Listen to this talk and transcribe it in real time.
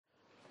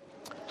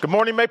Good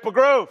morning, Maple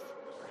Grove.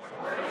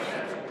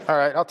 All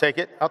right, I'll take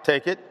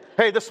it.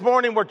 Hey, this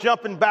morning we're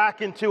jumping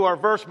back into our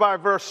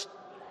verse-by-verse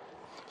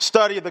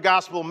study of the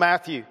Gospel of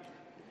Matthew,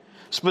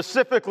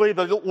 specifically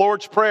the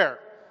Lord's Prayer,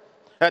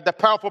 the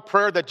powerful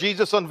prayer that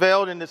Jesus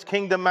unveiled in his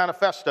Kingdom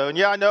Manifesto. And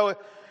yeah, I know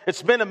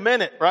it's been a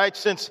minute, right,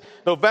 since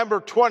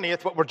November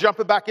 20th, but we're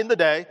jumping back in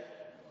today.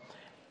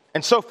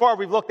 And so far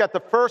we've looked at the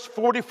first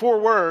 44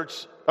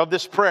 words of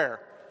this prayer.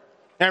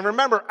 And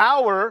remember,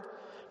 our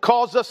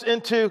calls us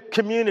into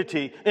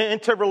community,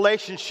 into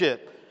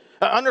relationship.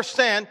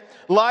 Understand,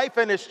 life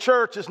in his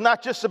church is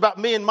not just about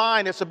me and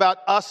mine, it's about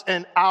us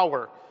and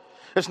our.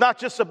 It's not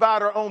just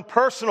about our own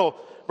personal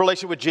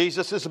relationship with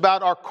Jesus, it's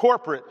about our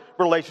corporate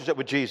relationship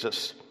with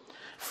Jesus.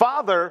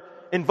 Father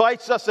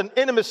invites us in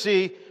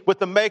intimacy with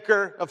the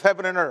maker of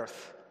heaven and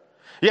earth.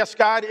 Yes,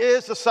 God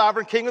is the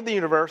sovereign king of the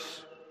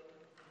universe,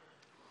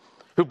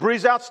 who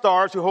breathes out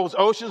stars, who holds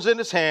oceans in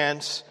his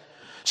hands,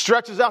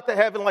 stretches out the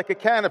heaven like a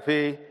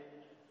canopy,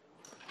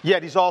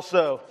 yet he's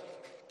also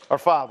our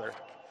Father.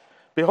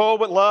 Behold,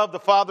 what love the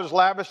Father's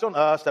lavished on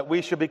us, that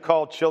we should be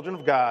called children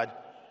of God,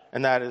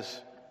 and that is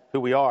who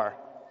we are.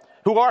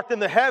 Who art in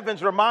the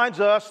heavens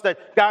reminds us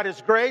that God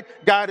is great,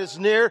 God is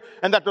near,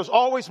 and that there's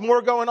always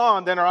more going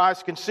on than our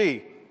eyes can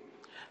see.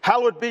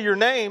 Hallowed be your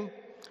name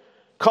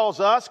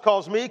calls us,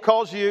 calls me,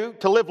 calls you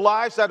to live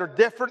lives that are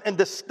different and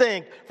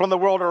distinct from the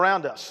world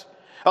around us.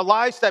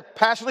 Lives that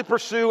passionately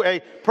pursue a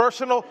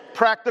personal,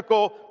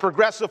 practical,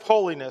 progressive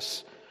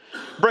holiness,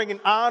 bringing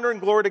honor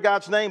and glory to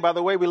God's name by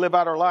the way we live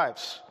out our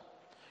lives.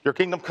 Your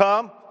kingdom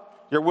come,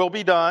 your will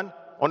be done,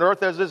 on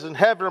earth as it is in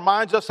heaven,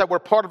 reminds us that we're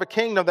part of a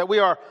kingdom, that we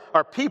are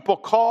people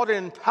called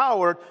and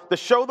empowered to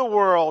show the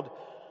world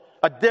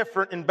a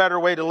different and better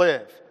way to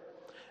live.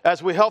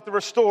 As we help to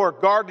restore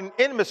garden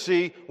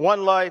intimacy,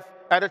 one life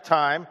at a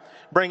time,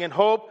 bringing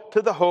hope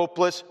to the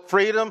hopeless,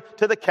 freedom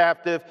to the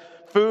captive,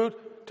 food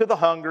to the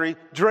hungry,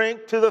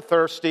 drink to the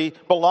thirsty,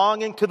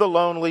 belonging to the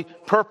lonely,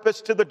 purpose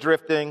to the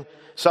drifting,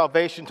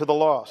 salvation to the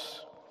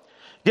lost.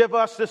 Give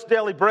us this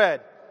daily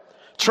bread.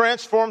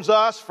 Transforms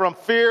us from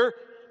fear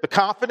to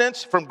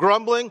confidence, from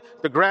grumbling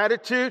to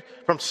gratitude,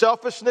 from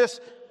selfishness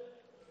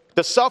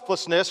to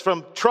selflessness,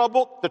 from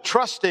trouble to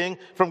trusting,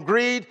 from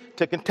greed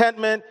to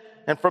contentment,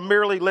 and from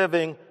merely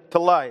living to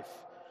life.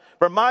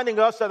 Reminding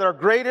us that our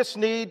greatest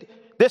need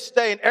this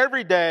day and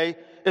every day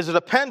is to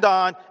depend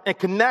on and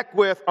connect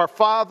with our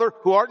Father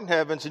who art in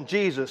heavens and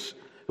Jesus,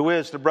 who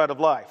is the bread of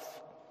life.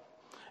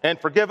 And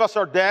forgive us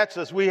our debts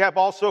as we have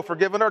also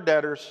forgiven our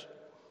debtors.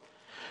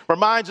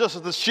 Reminds us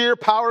of the sheer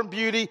power and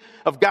beauty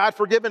of God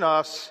forgiving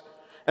us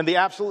and the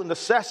absolute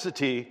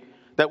necessity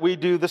that we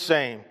do the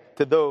same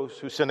to those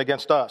who sin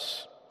against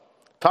us.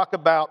 Talk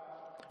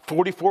about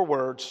 44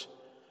 words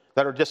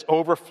that are just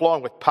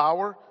overflowing with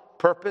power,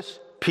 purpose,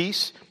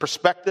 peace,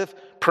 perspective,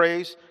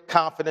 praise,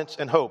 confidence,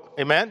 and hope.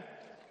 Amen?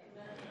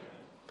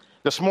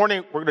 This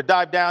morning, we're going to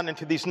dive down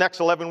into these next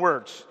 11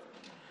 words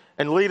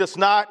and lead us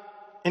not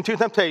into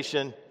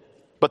temptation,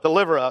 but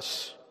deliver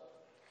us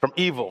from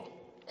evil.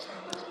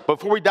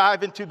 Before we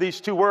dive into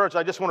these two words,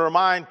 I just want to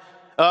remind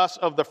us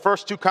of the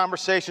first two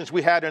conversations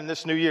we had in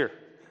this new year.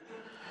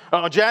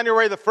 On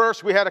January the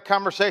 1st, we had a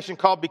conversation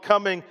called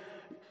Becoming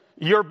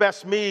Your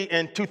Best Me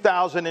in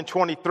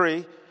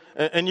 2023.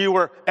 And you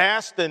were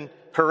asked and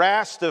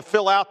harassed to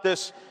fill out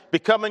this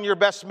Becoming Your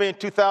Best Me in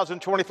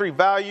 2023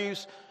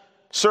 values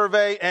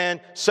survey and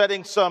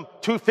setting some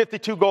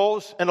 252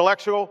 goals: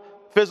 intellectual,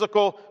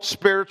 physical,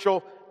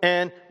 spiritual,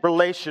 and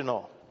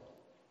relational.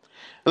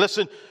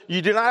 Listen,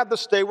 you do not have to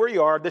stay where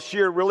you are. This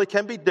year really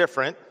can be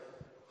different.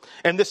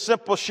 And this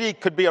simple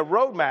sheet could be a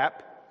roadmap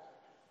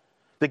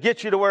to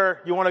get you to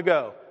where you want to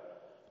go,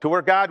 to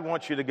where God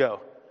wants you to go.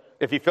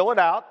 If you fill it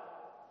out,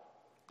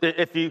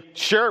 if you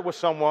share it with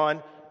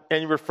someone,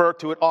 and you refer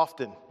to it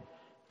often.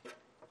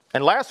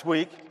 And last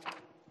week,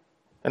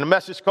 in a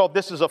message called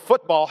This Is a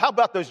Football, how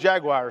about those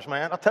Jaguars,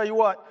 man? I'll tell you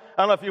what,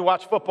 I don't know if you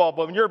watch football,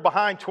 but when you're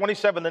behind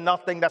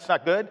 27-0, that's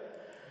not good.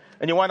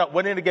 And you wind up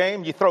winning the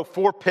game, you throw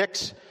 4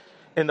 picks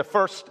in the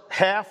first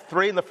half,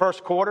 3 in the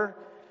first quarter,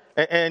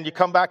 and you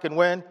come back and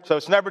win. So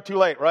it's never too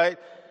late, right?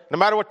 No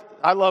matter what,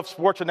 I love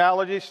sports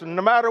analogies, so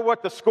no matter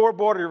what the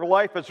scoreboard of your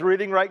life is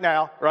reading right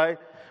now, right?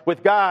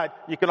 With God,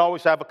 you can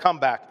always have a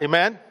comeback.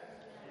 Amen?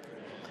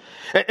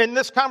 In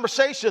this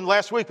conversation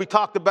last week, we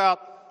talked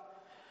about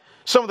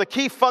some of the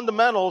key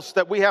fundamentals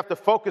that we have to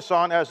focus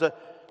on as a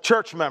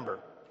church member.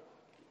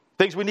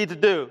 Things we need to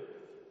do,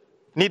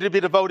 need to be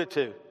devoted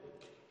to.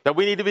 That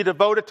we need to be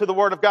devoted to the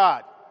Word of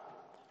God.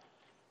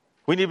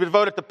 We need to be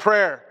devoted to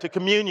prayer, to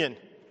communion,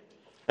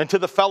 and to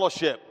the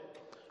fellowship,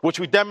 which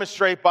we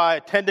demonstrate by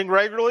attending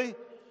regularly,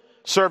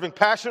 serving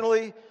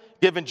passionately,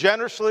 giving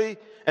generously,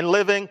 and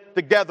living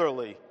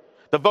togetherly.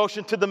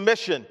 Devotion to the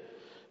mission,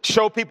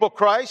 show people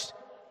Christ,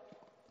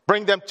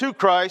 bring them to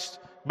Christ,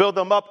 build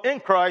them up in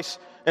Christ,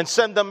 and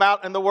send them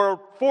out in the world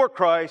for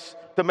Christ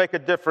to make a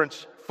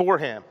difference for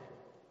Him.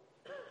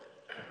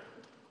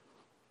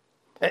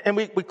 And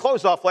we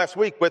closed off last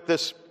week with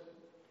this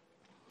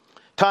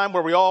time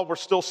where we all were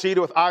still seated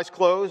with eyes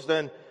closed,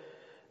 and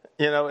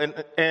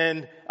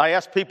and I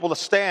ask people to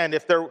stand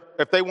if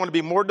they want to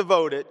be more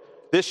devoted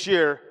this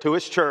year to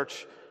his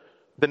church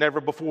than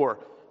ever before.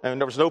 And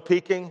there was no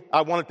peeking.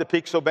 I wanted to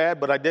peek so bad,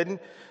 but I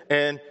didn't.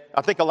 And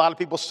I think a lot of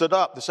people stood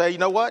up to say, you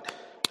know what?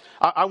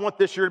 I want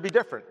this year to be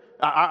different.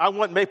 I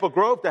want Maple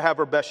Grove to have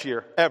her best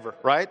year ever,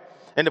 right?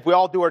 And if we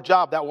all do our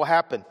job, that will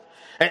happen.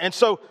 And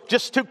so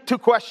just two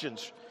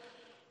questions.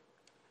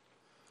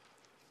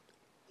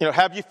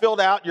 Have you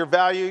filled out your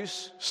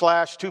values /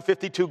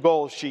 252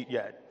 goals sheet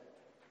yet?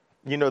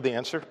 You know the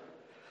answer.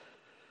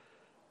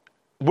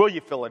 Will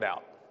you fill it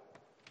out?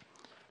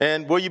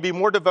 And will you be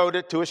more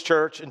devoted to his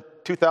church in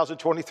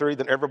 2023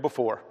 than ever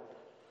before?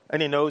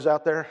 Any no's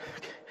out there?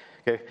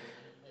 Okay.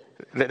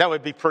 That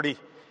would be pretty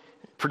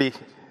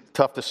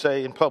tough to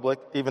say in public,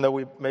 even though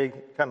we may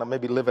kind of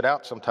maybe live it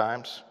out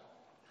sometimes.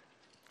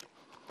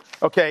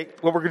 Okay,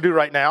 what we're going to do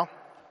right now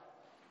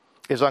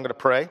is I'm going to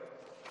pray.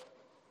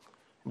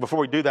 Before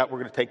we do that, we're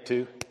going to take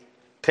two.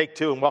 Take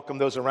two and welcome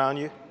those around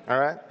you, all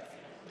right?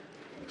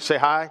 Say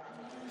hi.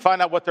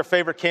 Find out what their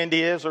favorite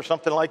candy is or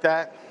something like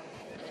that.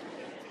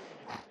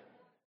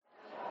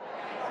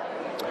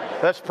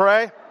 Let's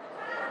pray.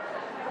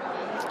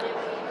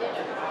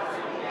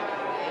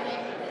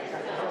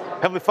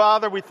 Heavenly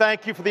Father, we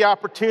thank you for the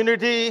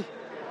opportunity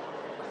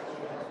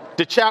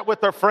to chat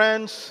with our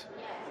friends,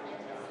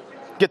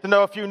 get to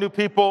know a few new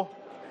people,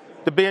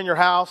 to be in your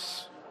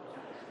house.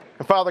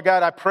 And Father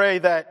God, I pray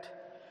that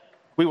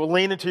we will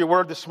lean into your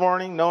word this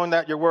morning, knowing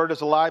that your word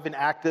is alive and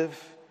active.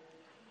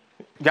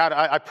 God,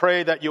 I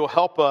pray that you'll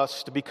help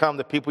us to become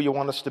the people you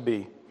want us to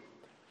be.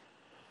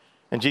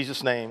 In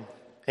Jesus' name,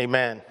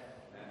 amen.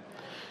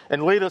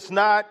 And lead us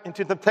not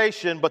into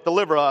temptation, but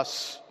deliver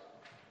us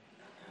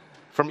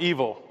from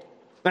evil.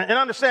 And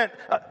understand,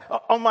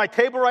 on my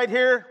table right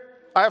here,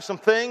 I have some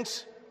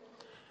things,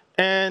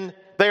 and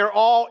they are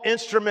all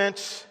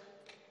instruments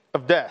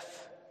of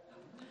death.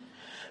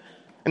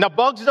 And now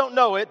bugs don't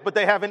know it, but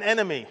they have an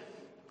enemy.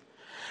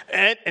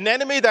 An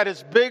enemy that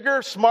is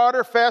bigger,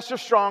 smarter, faster,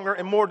 stronger,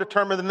 and more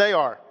determined than they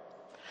are.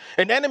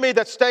 An enemy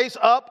that stays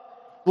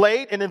up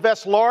late and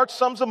invests large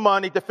sums of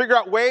money to figure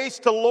out ways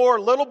to lure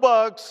little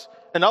bugs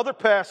and other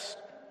pests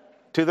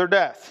to their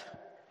death.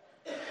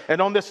 And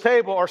on this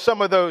table are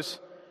some of those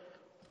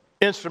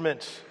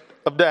instruments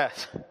of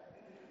death.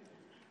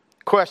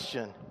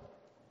 Question: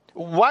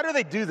 why do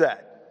they do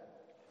that?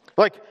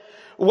 Like,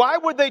 why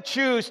would they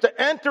choose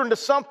to enter into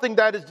something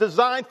that is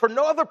designed for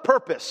no other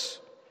purpose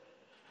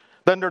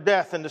than their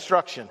death and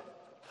destruction?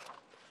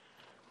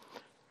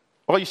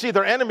 Well, you see,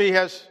 their enemy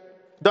has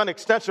done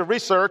extensive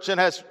research and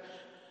has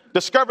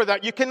discovered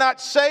that you cannot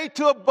say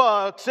to a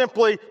bug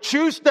simply,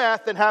 choose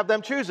death, and have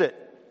them choose it.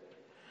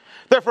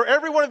 Therefore,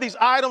 every one of these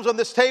items on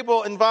this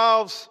table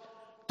involves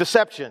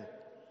deception.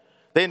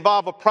 They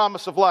involve a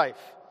promise of life.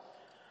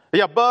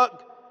 Yeah,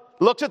 bug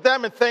looks at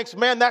them and thinks,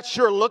 man, that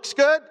sure looks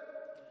good.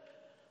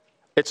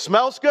 It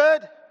smells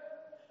good.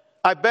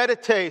 I bet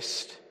it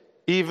tastes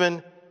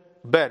even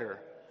better.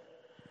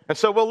 And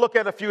so we'll look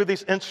at a few of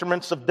these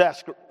instruments of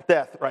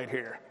death right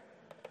here.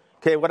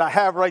 Okay, what I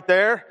have right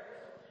there,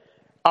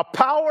 a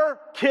power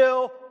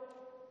kill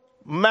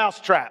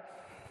mousetrap.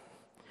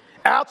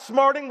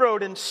 Outsmarting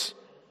rodents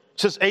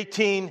since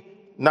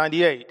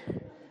 1898.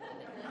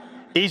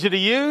 Easy to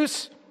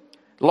use,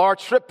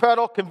 large strip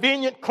pedal,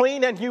 convenient,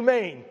 clean, and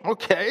humane.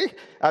 Okay,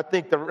 I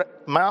think the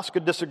mouse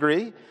could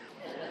disagree.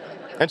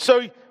 And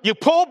so you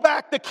pull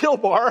back the kill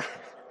bar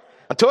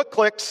until it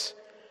clicks,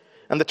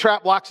 and the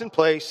trap locks in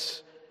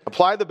place,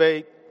 apply the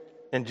bait,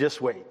 and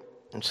just wait.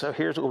 And so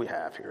here's what we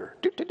have here.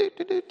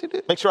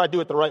 Make sure I do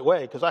it the right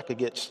way, because I could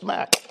get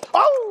smacked.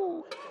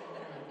 Oh!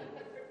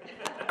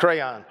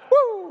 Crayon.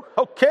 Woo!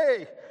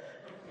 Okay.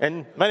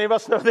 And many of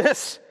us know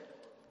this.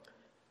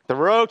 The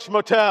Roach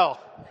Motel,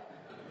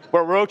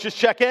 where roaches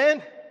check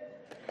in,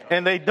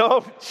 and they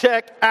don't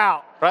check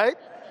out, right?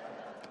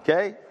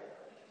 Okay.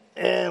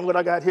 And what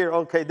I got here,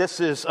 okay, this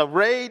is a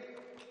raid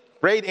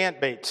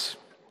ant baits.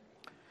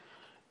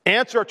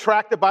 Ants are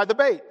attracted by the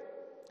bait.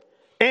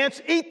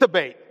 Ants eat the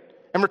bait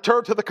and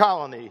return to the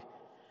colony.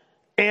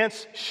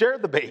 Ants share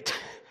the bait.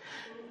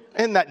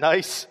 Isn't that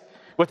nice?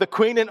 With the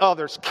queen and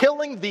others,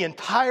 killing the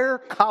entire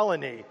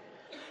colony.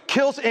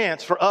 Kills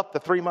ants for up to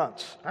 3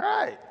 months. All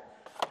right.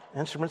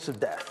 Instruments of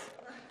death.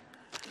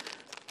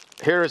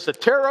 Here is the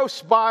Taro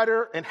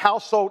spider and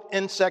household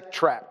insect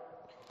trap.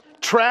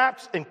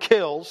 Traps and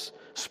kills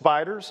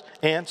spiders,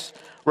 ants,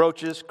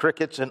 roaches,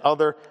 crickets, and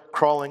other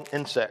crawling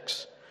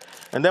insects.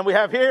 And then we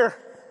have here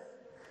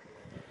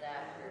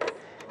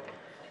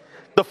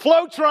the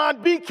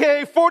Flowtron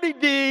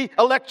BK40D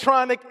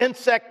electronic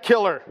insect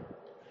killer.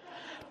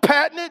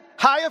 Patented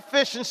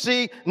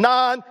high-efficiency,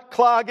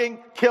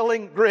 non-clogging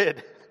killing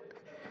grid.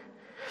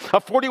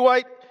 A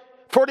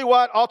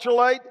 40-watt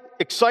ultralight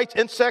excites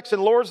insects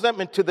and lures them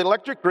into the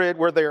electric grid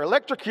where they are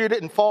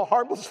electrocuted and fall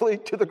harmlessly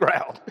to the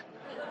ground.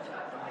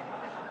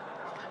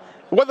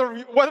 One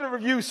of the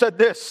reviews said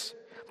this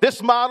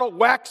model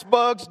whacks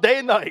bugs day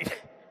and night.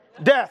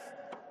 Death,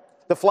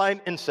 the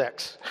flying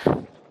insects.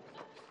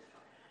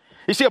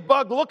 You see, a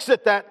bug looks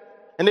at that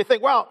and they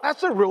think, wow,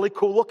 that's a really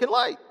cool looking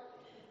light.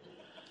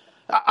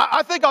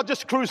 I think I'll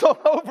just cruise on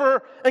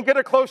over and get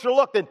a closer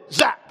look, then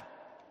zap.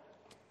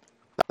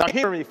 Now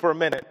hear me for a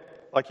minute,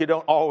 like you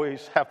don't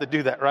always have to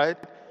do that, right?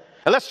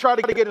 And let's try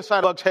to get inside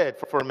a bug's head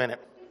for a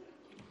minute.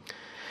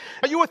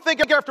 And you would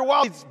think after a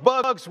while these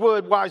bugs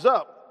would wise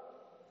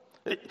up.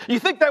 You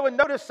think they would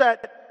notice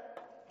that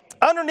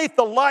underneath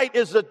the light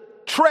is a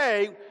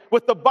tray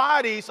with the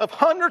bodies of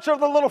hundreds of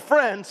the little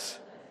friends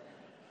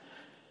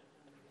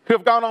who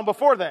have gone on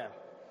before them.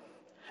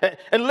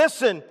 And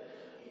listen,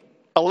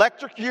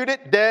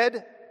 electrocuted,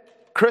 dead,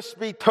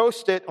 crispy,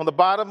 toasted on the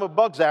bottom of a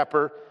bug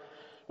zapper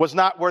was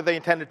not where they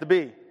intended to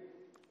be.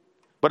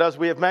 But as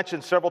we have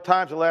mentioned several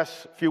times in the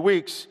last few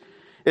weeks,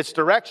 it's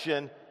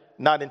direction,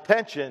 not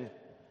intention,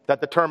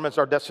 that determines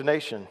our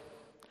destination.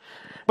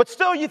 But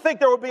still, you think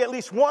there would be at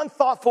least one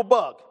thoughtful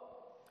bug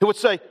who would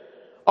say,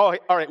 oh,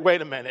 all right,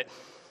 wait a minute.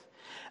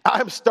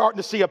 I'm starting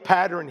to see a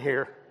pattern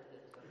here.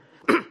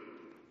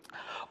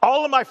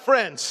 All of my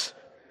friends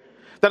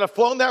that have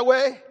flown that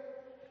way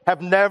have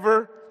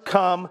never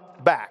come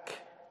back.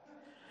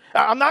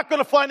 I'm not going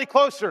to fly any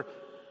closer,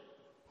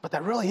 but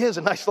that really is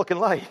a nice looking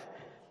light.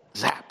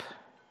 Zap.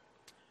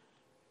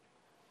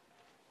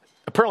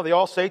 Apparently, they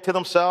all say to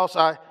themselves,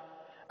 I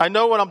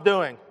know what I'm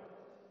doing.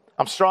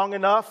 I'm strong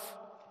enough.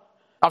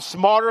 I'm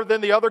smarter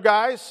than the other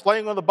guys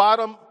laying on the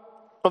bottom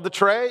of the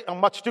tray. I'm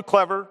much too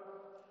clever.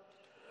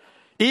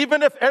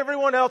 Even if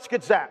everyone else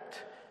gets zapped,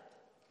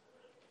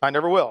 I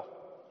never will.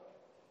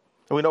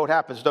 And we know what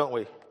happens, don't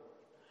we?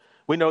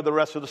 We know the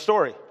rest of the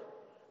story.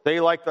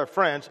 They, like their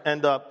friends,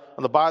 end up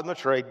on the bottom of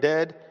the tray,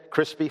 dead,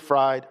 crispy,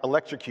 fried,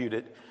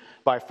 electrocuted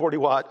by a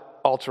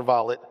 40-watt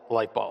ultraviolet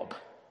light bulb.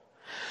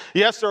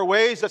 Yes, there are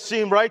ways that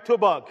seem right to a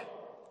bug,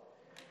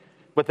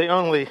 but they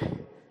only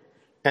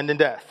end in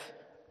death.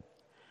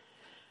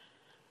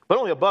 But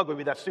only a bug would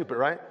be that stupid,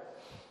 right?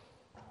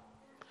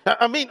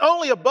 I mean,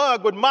 only a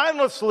bug would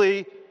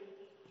mindlessly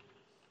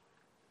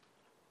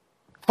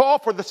fall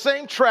for the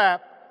same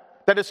trap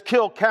that has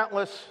killed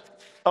countless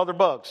other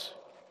bugs.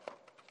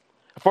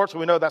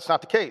 Unfortunately, we know that's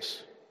not the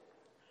case.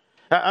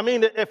 I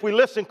mean, if we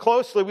listen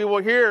closely, we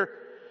will hear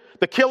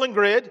the killing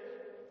grid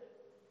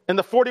and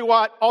the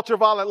 40-watt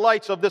ultraviolet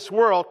lights of this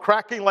world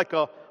cracking like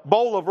a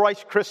bowl of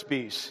Rice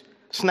Krispies.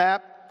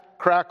 Snap,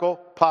 crackle,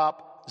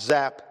 pop,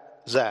 zap,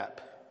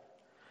 zap.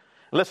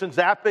 Listen,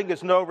 zapping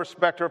is no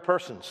respecter of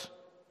persons.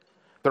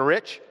 The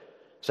rich,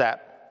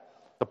 zap.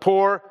 The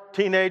poor,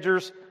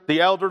 teenagers,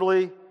 the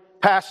elderly,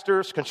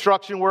 pastors,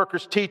 construction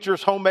workers,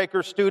 teachers,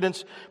 homemakers,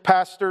 students,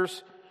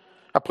 pastors.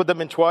 I put them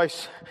in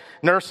twice.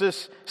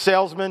 Nurses,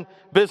 salesmen,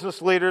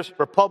 business leaders,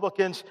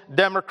 Republicans,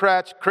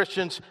 Democrats,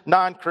 Christians,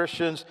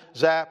 non-Christians,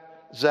 zap,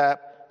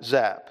 zap,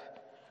 zap.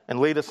 And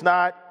lead us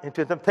not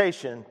into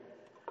temptation,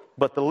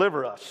 but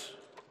deliver us,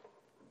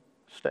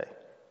 stay,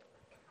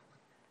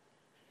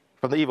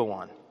 from the evil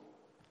one.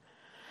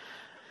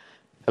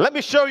 And let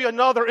me show you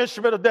another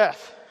instrument of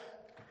death.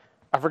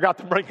 I forgot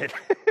to bring it.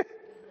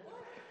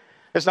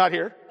 It's not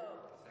here.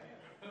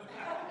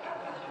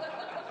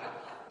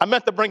 I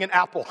meant to bring an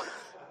apple.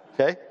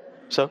 Okay?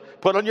 So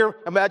put on your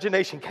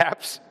imagination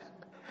caps.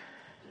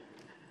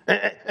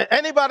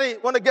 Anybody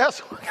want to guess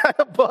what kind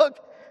of bug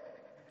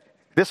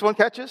this one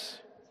catches?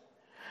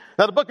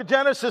 Now, the book of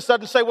Genesis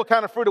doesn't say what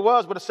kind of fruit it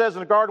was, but it says in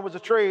the garden was a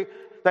tree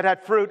that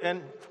had fruit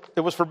and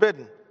it was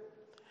forbidden.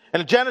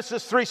 And in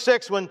Genesis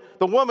 3:6,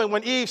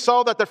 when Eve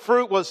saw that the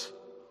fruit was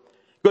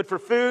good for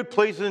food,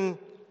 pleasing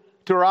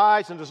to her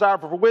eyes and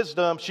desirable for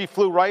wisdom, she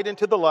flew right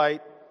into the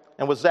light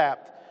and was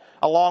zapped,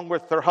 along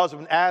with her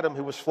husband Adam,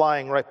 who was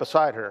flying right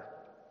beside her.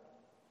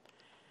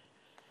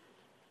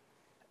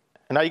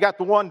 And now you got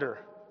to wonder,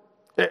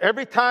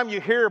 every time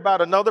you hear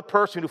about another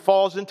person who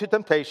falls into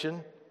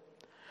temptation,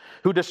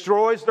 who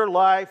destroys their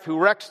life, who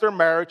wrecks their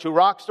marriage, who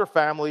rocks their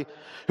family,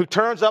 who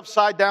turns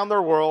upside down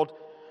their world,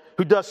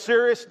 who does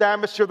serious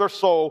damage to their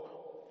soul,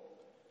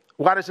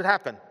 why does it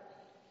happen?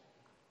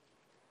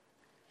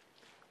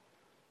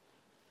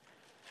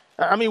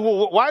 I mean,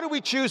 why do we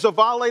choose to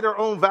violate our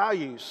own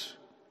values?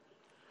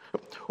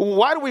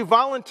 Why do we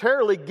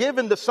voluntarily give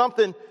into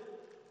something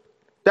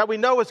that we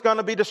know is going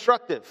to be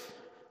destructive?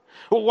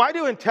 Why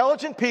do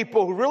intelligent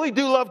people who really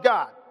do love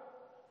God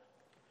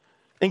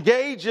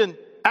engage in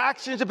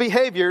actions and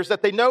behaviors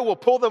that they know will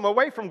pull them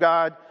away from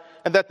God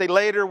and that they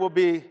later will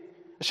be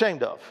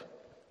ashamed of?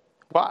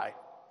 Why?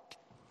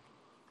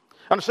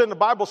 Understand the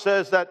Bible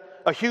says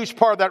that a huge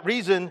part of that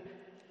reason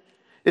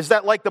is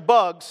that, like the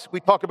bugs we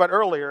talked about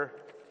earlier,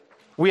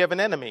 we have an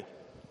enemy.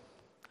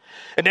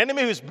 An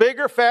enemy who's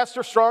bigger,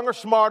 faster, stronger,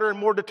 smarter, and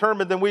more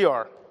determined than we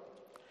are.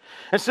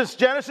 And since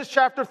Genesis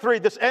chapter 3,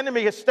 this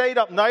enemy has stayed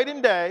up night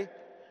and day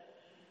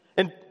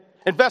and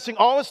investing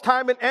all his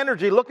time and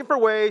energy looking for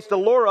ways to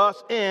lure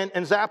us in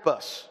and zap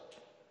us.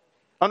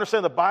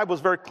 Understand the Bible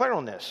is very clear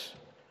on this.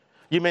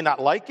 You may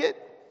not like it.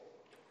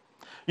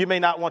 You may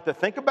not want to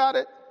think about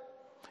it.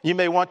 You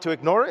may want to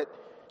ignore it.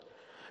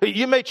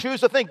 You may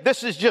choose to think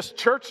this is just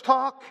church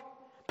talk,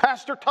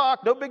 pastor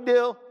talk, no big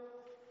deal.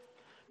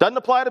 Doesn't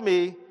apply to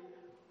me.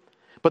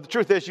 But the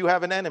truth is you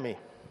have an enemy.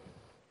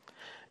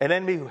 An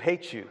enemy who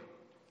hates you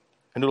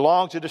and who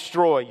longs to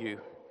destroy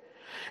you.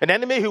 An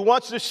enemy who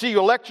wants to see you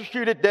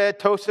electrocuted, dead,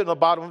 toasted on the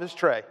bottom of his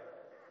tray.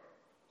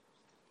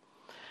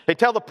 Hey,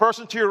 tell the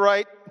person to your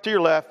right, to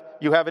your left,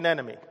 you have an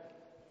enemy.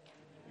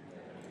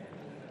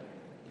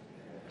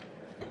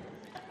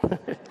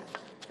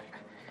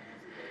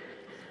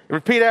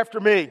 Repeat after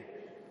me.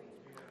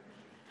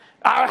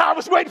 I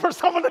was waiting for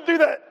someone to do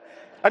that.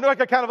 I know I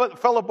got kind of a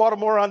fellow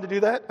Baltimore on to do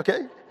that.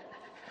 Okay.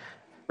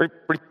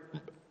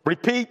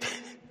 Repeat.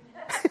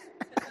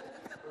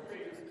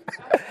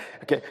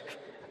 Okay.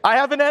 I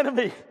have an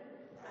enemy.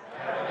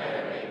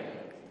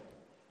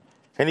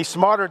 And he's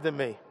smarter than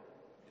me.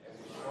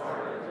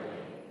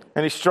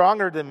 And he's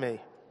stronger than me.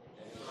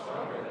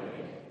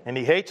 And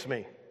he hates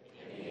me.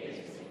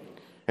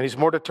 And he's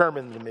more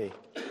determined than me.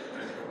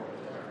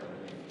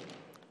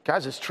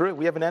 Guys, it's true.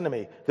 We have an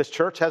enemy. This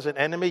church has an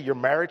enemy. Your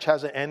marriage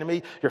has an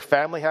enemy. Your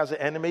family has an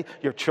enemy.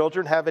 Your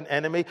children have an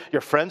enemy.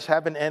 Your friends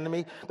have an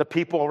enemy. The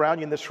people around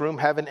you in this room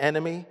have an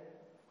enemy.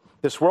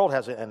 This world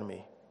has an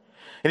enemy.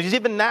 And he's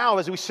even now,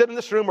 as we sit in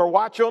this room or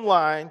watch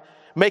online,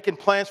 making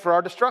plans for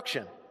our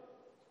destruction.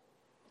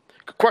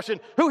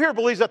 Question, who here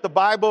believes that the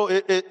Bible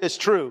is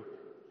true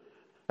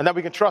and that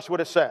we can trust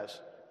what it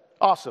says?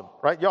 Awesome,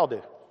 right? Y'all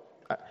do.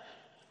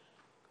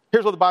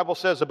 Here's what the Bible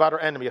says about our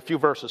enemy, a few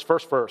verses.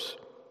 First verse.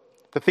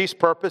 The thief's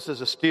purpose is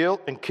to steal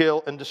and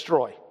kill and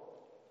destroy.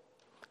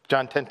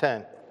 John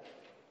 10:10.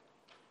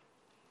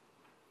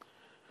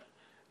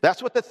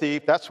 That's what the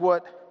thief, that's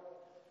what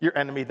your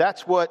enemy,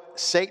 that's what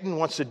Satan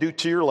wants to do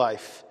to your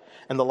life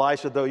and the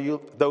lives of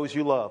those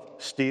you love.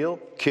 Steal,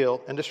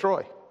 kill, and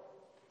destroy.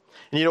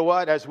 And you know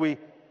what? As we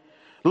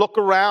look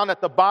around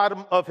at the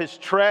bottom of his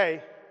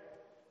tray,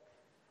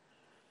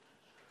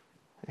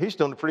 he's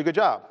doing a pretty good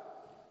job.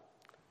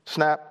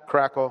 Snap,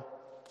 crackle,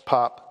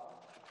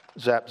 pop,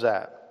 zap,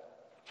 zap.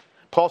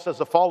 Paul says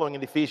the following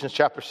in Ephesians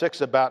chapter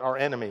 6 about our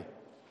enemy.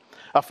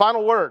 A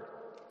final word.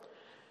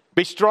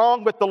 Be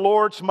strong with the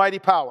Lord's mighty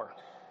power.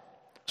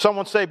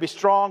 Someone say, be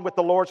strong with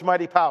the Lord's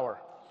mighty power.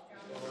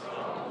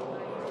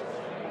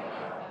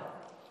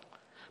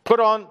 Put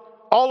on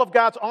all of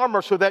God's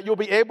armor so that you'll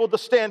be able to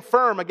stand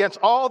firm against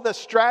all the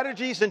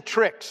strategies and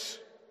tricks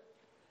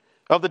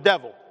of the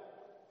devil.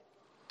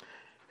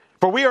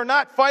 For we are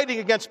not fighting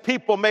against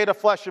people made of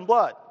flesh and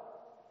blood,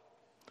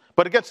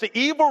 but against the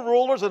evil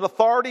rulers and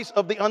authorities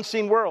of the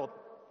unseen world,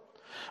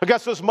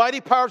 against those mighty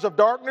powers of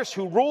darkness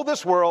who rule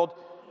this world,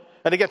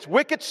 and against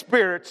wicked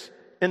spirits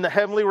in the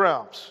heavenly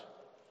realms.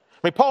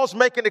 I mean, Paul's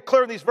making it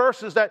clear in these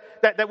verses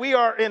that we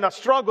are in a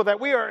struggle, that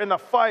we are in a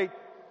fight,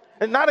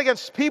 and not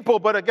against people,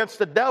 but against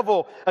the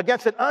devil,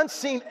 against an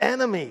unseen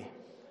enemy,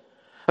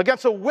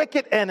 against a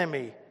wicked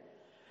enemy,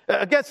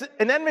 against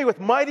an enemy with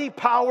mighty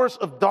powers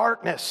of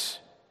darkness,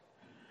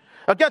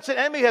 against an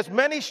enemy who has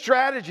many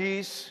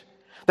strategies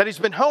that he's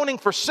been honing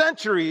for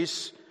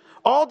centuries,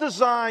 all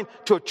designed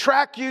to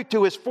attract you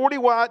to his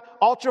 40-watt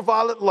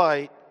ultraviolet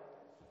light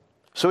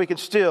so he can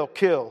steal,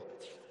 kill,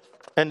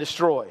 and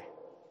destroy.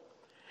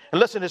 And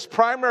listen, his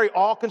primary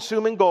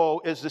all-consuming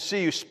goal is to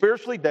see you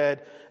spiritually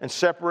dead and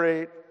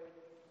separate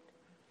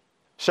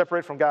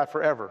from God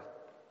forever.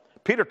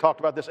 Peter talked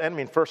about this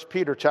enemy in 1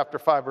 Peter chapter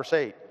 5, verse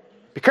 8.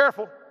 Be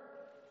careful.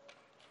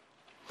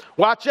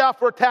 Watch out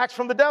for attacks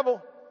from the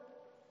devil.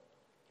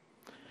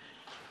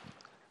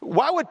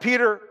 Why would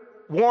Peter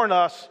warn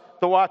us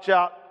to watch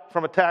out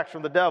from attacks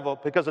from the devil?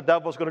 Because the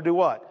devil's going to do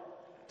what?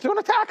 He's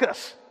going to attack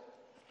us.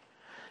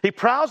 He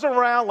prowls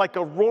around like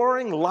a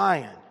roaring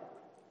lion,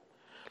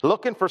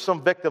 looking for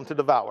some victim to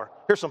devour.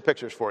 Here's some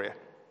pictures for you.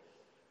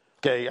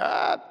 Okay,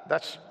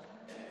 that's,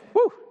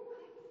 whoo.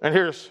 And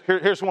here's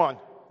one.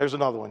 Here's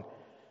another one.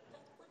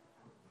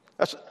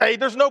 Hey,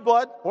 there's no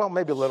blood. Well,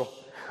 maybe a little.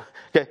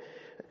 Okay.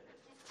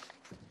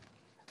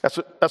 That's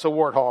a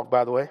warthog,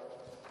 by the way.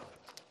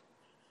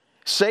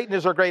 Satan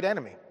is our great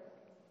enemy.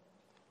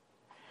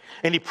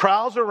 And he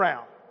prowls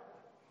around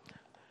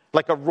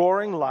like a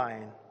roaring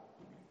lion,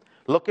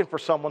 looking for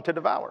someone to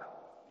devour.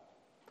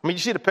 I mean,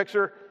 you see the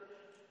picture?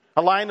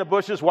 A lion in the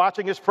bushes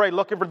watching his prey,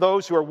 looking for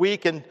those who are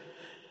weak and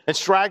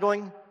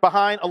straggling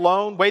behind,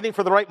 alone, waiting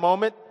for the right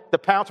moment to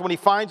pounce. When he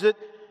finds it,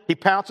 he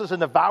pounces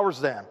and devours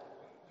them.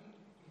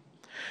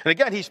 And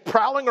again, he's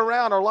prowling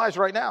around our lives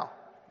right now.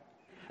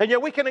 And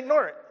yet we can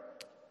ignore it.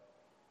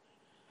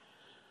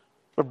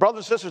 But brothers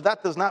and sisters,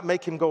 that does not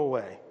make him go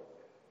away.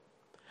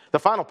 The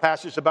final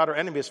passage about our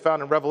enemy is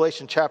found in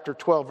Revelation chapter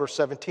 12, verse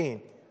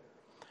 17.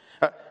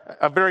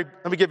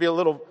 Let me give you a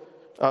little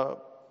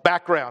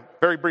background,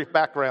 very brief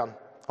background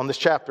on this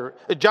chapter.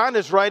 John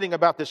is writing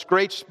about this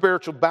great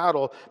spiritual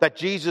battle that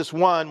Jesus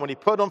won when he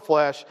put on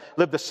flesh,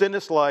 lived a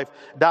sinless life,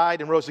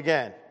 died, and rose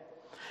again.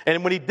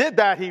 And when he did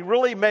that, he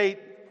really made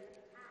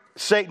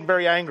Satan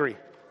very angry.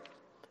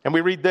 And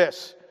we read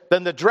this.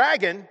 Then the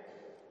dragon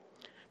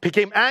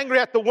became angry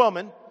at the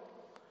woman,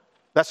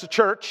 that's the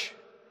church,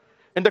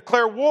 and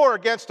declared war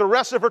against the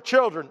rest of her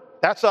children,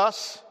 that's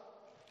us,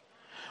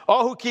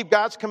 all who keep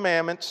God's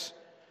commandments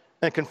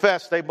and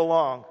confess they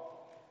belong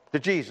to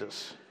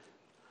Jesus.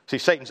 See,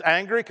 Satan's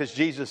angry because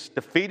Jesus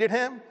defeated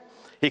him.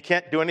 He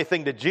can't do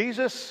anything to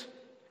Jesus.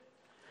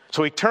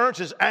 So he turns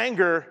his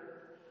anger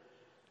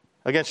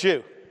against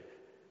you,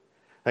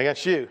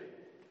 against you,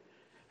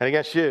 and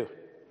against you.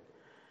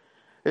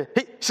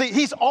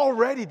 He's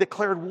already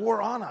declared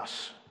war on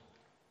us.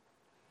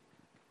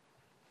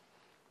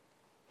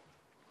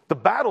 The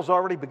battle's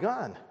already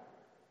begun.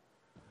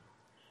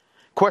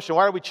 Question,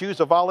 why do we choose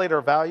to violate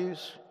our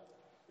values?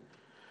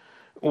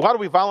 Why do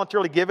we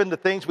voluntarily give in to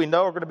things we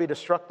know are going to be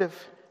destructive?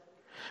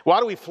 Why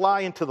do we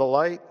fly into the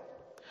light?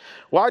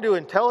 Why do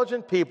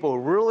intelligent people who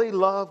really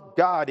love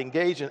God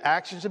engage in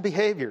actions and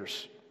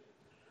behaviors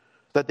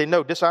that they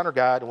know dishonor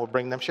God and will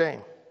bring them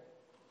shame?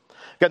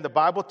 Again, the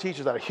Bible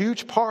teaches that a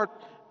huge part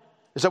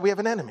is that we have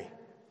an enemy.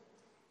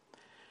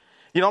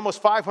 You know,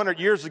 almost 500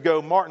 years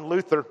ago, Martin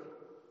Luther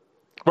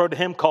wrote a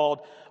hymn called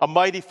 "A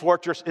Mighty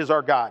Fortress is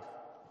Our God."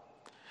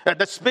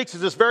 That speaks to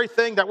this very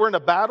thing, that we're in a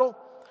battle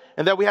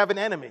and that we have an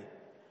enemy.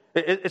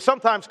 It's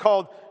sometimes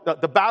called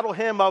the battle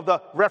hymn of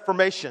the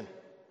Reformation.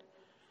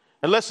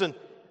 And listen,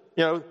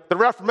 you know, the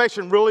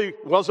Reformation really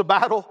was a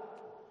battle.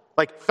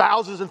 Like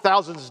thousands and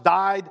thousands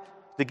died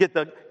to get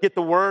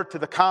the word to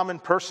the common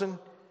person.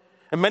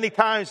 And many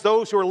times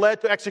those who were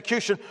led to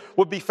execution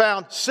would be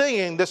found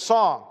singing this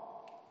song.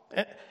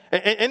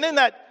 And in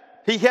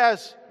that, he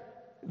has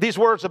these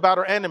words about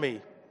our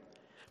enemy.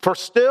 For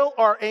still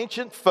our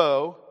ancient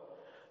foe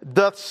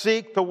doth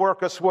seek to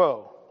work us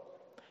woe.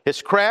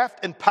 His craft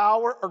and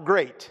power are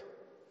great,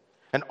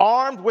 and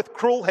armed with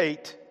cruel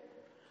hate,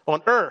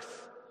 on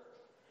earth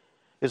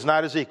is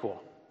not his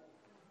equal.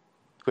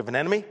 We have an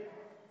enemy.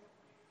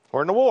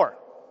 We're in a war.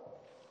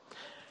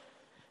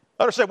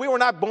 Understand, we were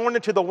not born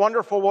into the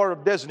wonderful world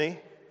of Disney.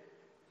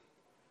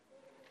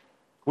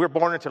 We were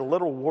born into the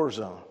little war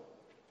zone.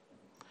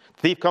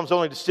 The thief comes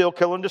only to steal,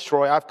 kill, and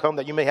destroy. I've come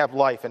that you may have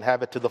life and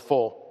have it to the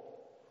full.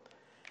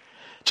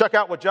 Check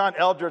out what John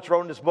Eldredge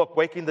wrote in his book,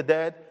 Waking the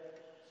Dead.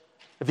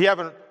 If you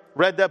haven't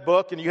read that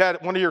book and you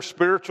had one of your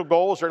spiritual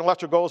goals or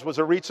intellectual goals was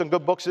to read some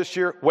good books this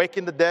year,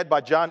 Waking the Dead by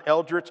John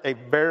Eldredge, a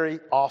very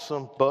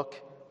awesome book.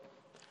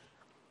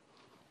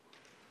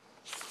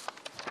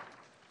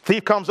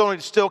 Thief comes only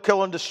to steal,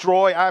 kill, and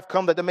destroy. I've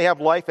come that they may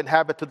have life and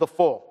have it to the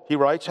full. He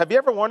writes, have you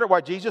ever wondered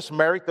why Jesus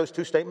married those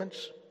two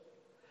statements?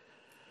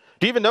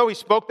 Do you even know he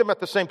spoke them at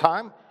the same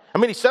time? I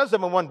mean, he says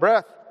them in one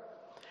breath.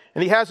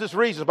 And he has his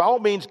reasons. By all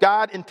means,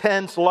 God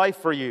intends life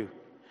for you.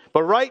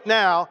 But right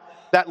now,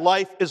 that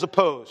life is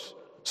opposed.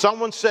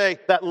 Someone say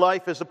that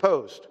life is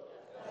opposed.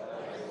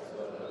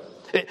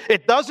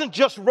 It doesn't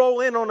just roll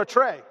in on a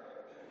tray.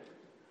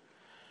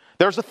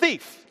 There's a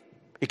thief.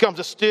 He comes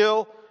to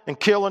steal and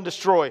kill and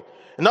destroy.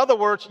 In other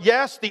words,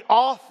 yes, the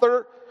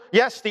offer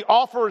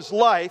is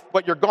life,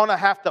 but you're going to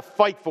have to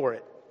fight for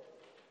it.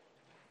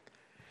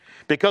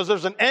 Because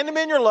there's an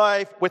enemy in your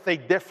life with a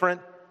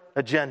different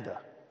agenda.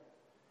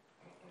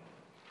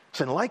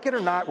 So like it or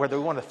not, whether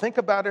we want to think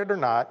about it or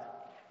not,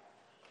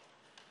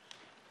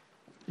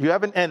 you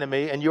have an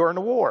enemy and you're in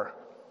a war.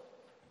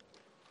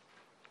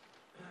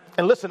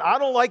 And listen, I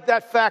don't like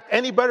that fact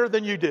any better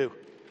than you do.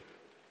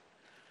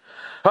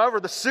 However,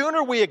 the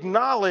sooner we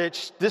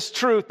acknowledge this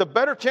truth, the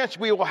better chance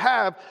we will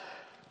have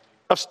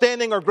of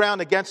standing our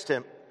ground against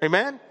him.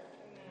 Amen?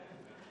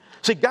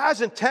 See,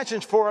 God's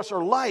intentions for us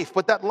are life,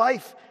 but that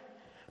life,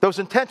 those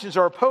intentions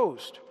are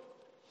opposed.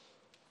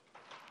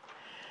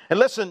 And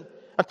listen,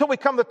 until we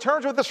come to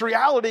terms with this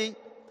reality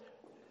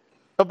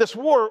of this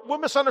war, we'll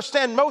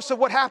misunderstand most of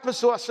what happens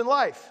to us in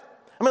life.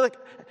 I mean, like,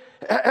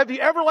 have you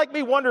ever, like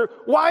me, wondered,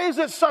 why is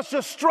it such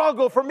a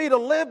struggle for me to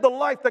live the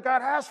life that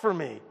God has for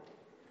me?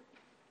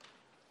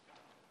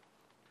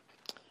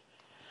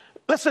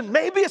 Listen,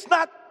 maybe it's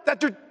not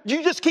that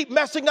you just keep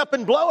messing up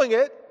and blowing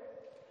it.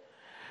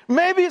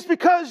 Maybe it's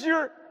because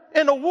you're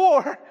in a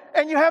war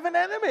and you have an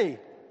enemy.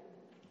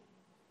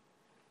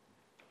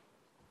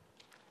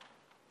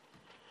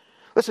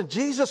 Listen,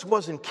 Jesus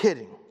wasn't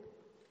kidding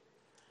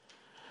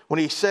when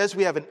he says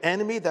we have an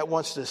enemy that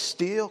wants to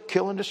steal,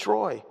 kill, and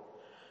destroy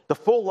the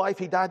full life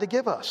he died to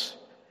give us.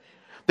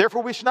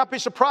 Therefore, we should not be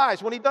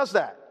surprised when he does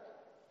that.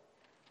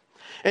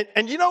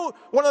 And you know,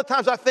 one of the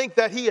times I think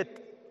that he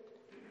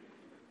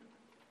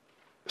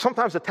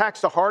sometimes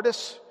attacks the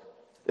hardest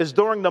is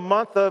during the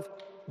month of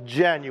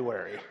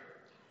January.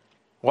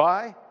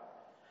 Why?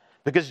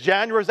 Because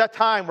January is that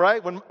time,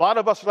 right, when a lot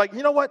of us are like,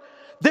 you know what?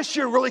 This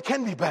year really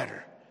can be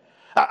better.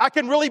 I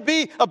can really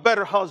be a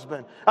better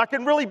husband. I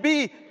can really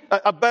be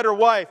a better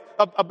wife,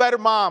 a better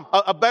mom,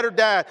 a better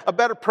dad, a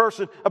better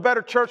person, a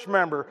better church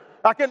member.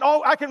 I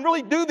can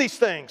really do these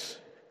things.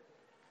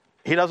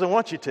 He doesn't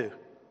want you to.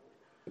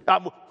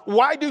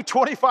 Why do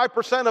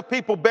 25% of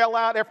people bail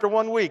out after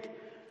 1 week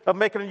of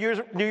making a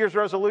New Year's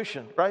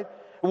resolution, right?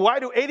 Why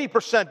do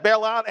 80%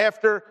 bail out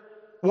after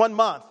 1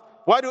 month?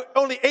 Why do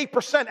only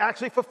 8%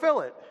 actually fulfill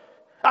it?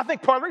 I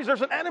think part of the reason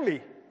there's an enemy.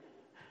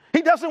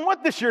 He doesn't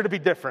want this year to be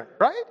different,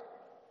 right?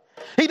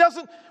 He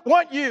doesn't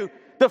want you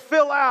to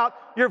fill out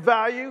your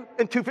value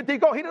and 250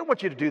 goal. He doesn't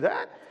want you to do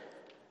that.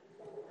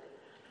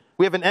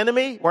 We have an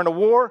enemy, we're in a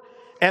war,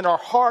 and our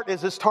heart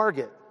is his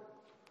target.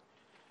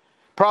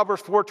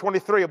 Proverbs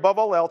 4:23, above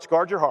all else,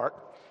 guard your heart,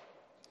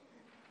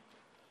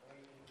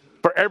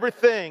 For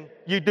everything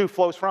you do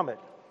flows from it.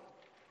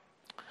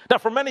 Now,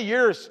 for many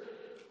years,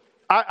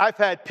 I've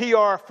had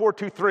PR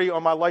 423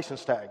 on my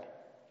license tag.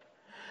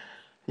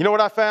 You know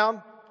what I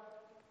found?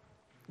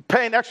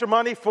 Paying extra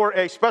money for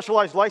a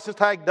specialized license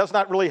tag does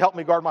not really help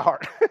me guard my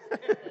heart.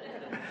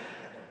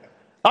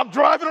 I'm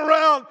driving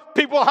around,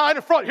 people behind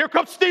in front. Here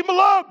comes Steve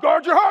Malone.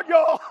 Guard your heart,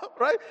 y'all.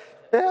 Right?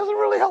 It doesn't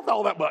really help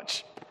all that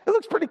much. It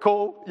looks pretty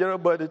cool,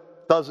 but it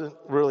doesn't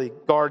really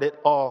guard it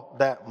all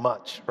that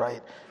much,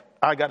 right?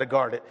 I got to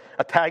guard it.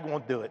 A tag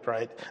won't do it,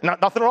 right?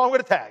 Nothing wrong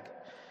with a tag,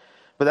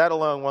 but that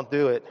alone won't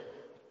do it.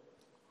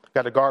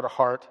 Got to guard a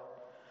heart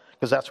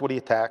because that's what he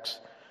attacks.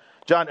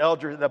 John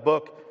Eldredge, in that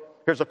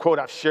book, here's a quote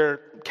I've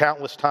shared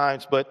countless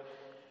times, but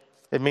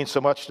it means so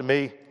much to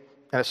me.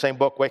 In the same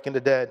book, Waking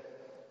the Dead.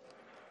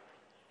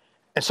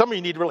 And some of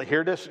you need to really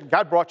hear this.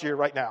 God brought you here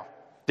right now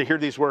to hear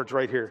these words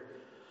right here.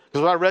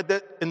 Because when I read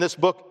that in this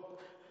book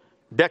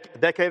a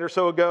decade or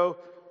so ago,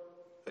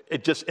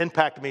 it just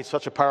impacted me in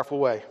such a powerful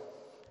way.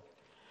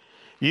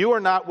 You are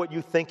not what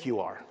you think you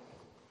are.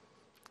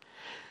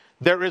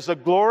 There is a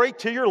glory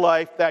to your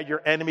life that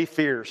your enemy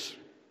fears.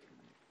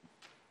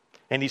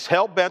 And he's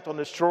hell-bent on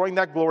destroying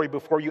that glory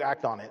before you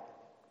act on it.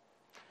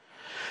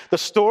 The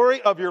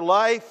story of your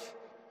life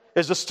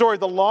is the story of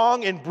the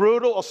long and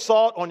brutal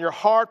assault on your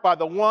heart by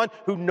the one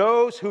who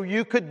knows who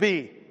you could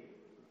be.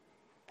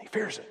 He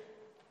fears it.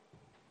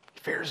 He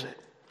fears it.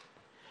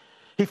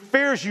 He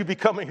fears you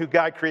becoming who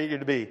God created you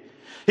to be.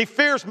 He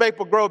fears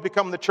Maple Grove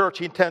becoming the church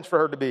he intends for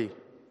her to be.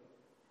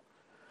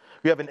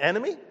 You have an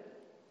enemy,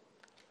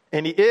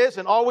 and he is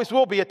and always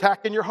will be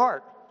attacking your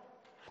heart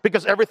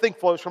because everything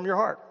flows from your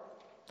heart.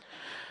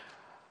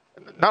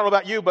 Not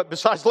about you, but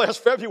besides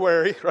last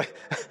February, right?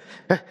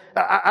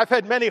 I've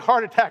had many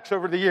heart attacks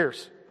over the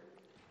years.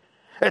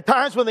 At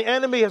times when the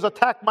enemy has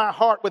attacked my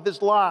heart with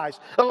his lies.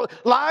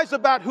 Lies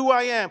about who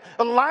I am.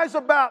 Lies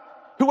about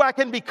who I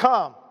can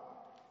become.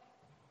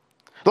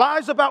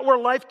 Lies about where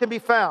life can be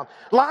found.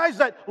 Lies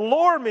that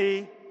lure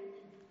me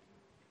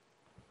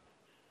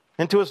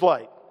into his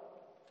light.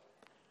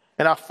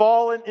 And I've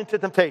fallen into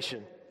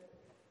temptation.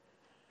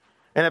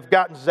 And have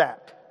gotten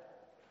zapped.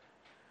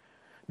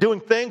 Doing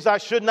things I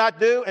should not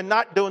do and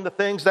not doing the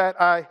things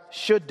that I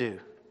should do.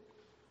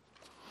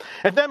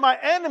 And then my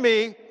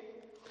enemy,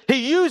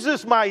 he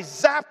uses my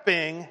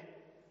zapping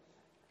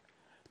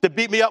to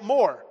beat me up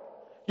more.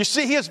 You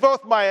see, he is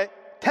both my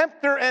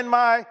tempter and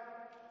my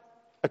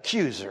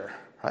accuser,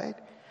 right?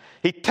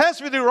 He tempts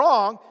me to do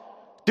wrong.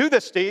 Do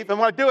this, Steve. And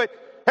when I do it,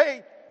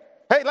 hey,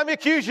 let me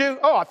accuse you.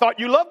 Oh, I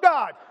thought you loved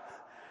God.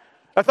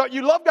 I thought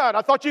you loved God.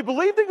 I thought you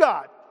believed in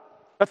God.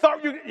 I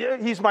thought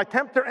he's my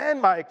tempter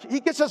and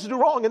he gets us to do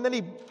wrong, and then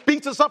he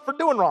beats us up for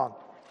doing wrong.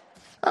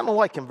 I don't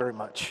like him very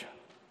much.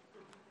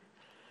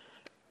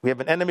 We have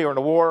an enemy or in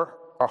a war.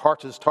 Our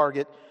heart's his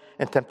target,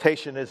 and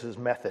temptation is his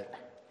method. All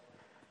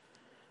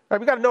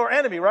right, we got to know our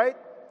enemy, right?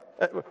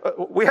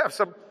 We have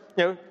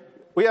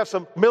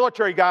some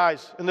military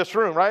guys in this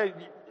room, right?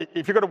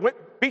 If you're going to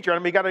beat your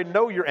enemy, you got to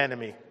know your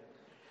enemy.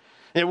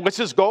 And what's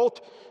his goal?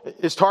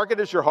 His target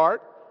is your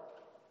heart.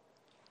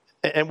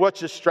 And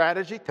what's his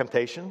strategy?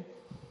 Temptation.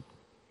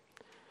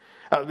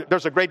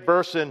 There's a great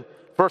verse in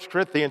 1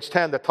 Corinthians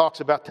 10 that talks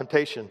about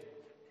temptation.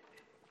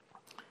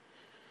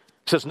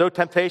 It says, no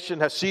temptation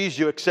has seized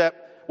you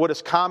except what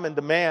is common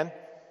to man.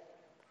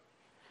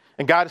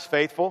 And God is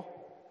faithful.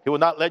 He will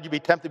not let you be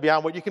tempted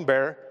beyond what you can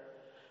bear.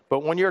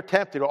 But when you're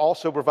tempted, He'll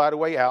also provide a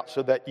way out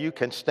so that you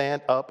can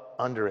stand up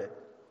under it.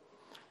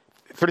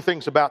 3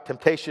 things about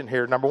temptation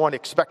here. Number 1,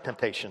 expect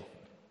temptation.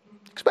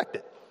 Expect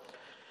it.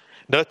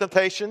 No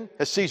temptation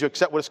has seized you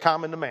except what is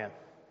common to man.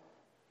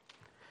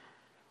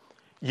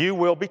 You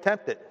will be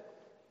tempted.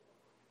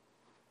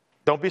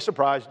 Don't be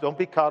surprised. Don't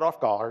be caught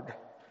off guard.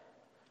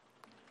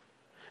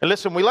 And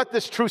listen, we let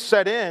this truth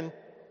set in.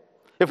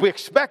 If we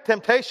expect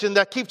temptation,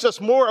 that keeps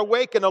us more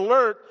awake and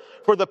alert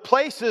for the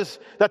places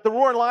that the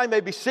roaring lion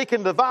may be seeking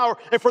to devour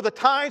and for the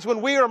times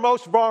when we are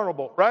most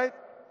vulnerable, right?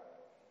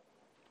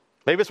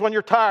 Maybe it's when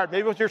you're tired.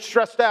 Maybe when you're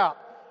stressed out.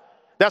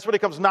 That's when he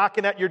comes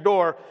knocking at your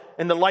door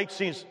and the light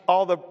seems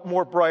all the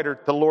more brighter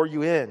to lure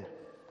you in.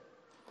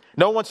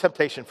 No one's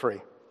temptation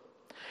free.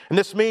 And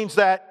this means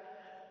that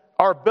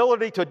our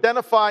ability to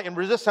identify and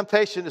resist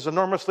temptation is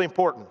enormously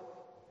important.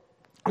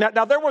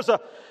 Now there was an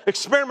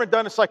experiment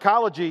done in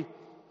psychology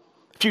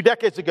a few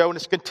decades ago, and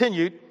it's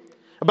continued,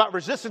 about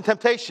resisting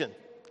temptation.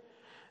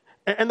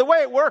 And the way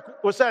it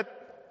worked was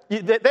that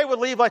they would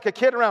leave like a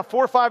kid around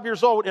 4 or 5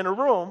 years old in a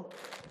room.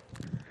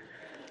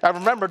 I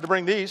remembered to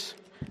bring these.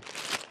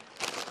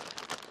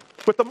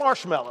 With the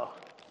marshmallow.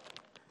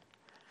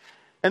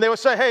 And they would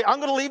say, hey, I'm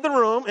going to leave the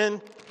room,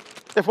 and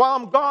if while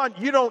I'm gone,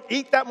 you don't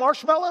eat that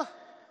marshmallow,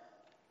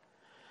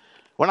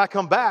 when I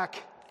come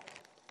back,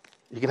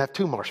 you can have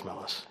 2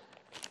 marshmallows.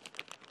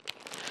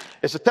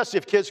 It's a test to see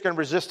if kids can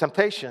resist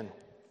temptation.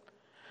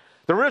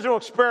 The original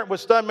experiment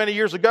was done many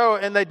years ago,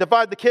 and they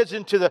divide the kids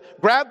into the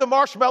grab the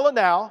marshmallow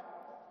now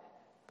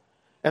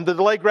and the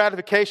delay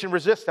gratification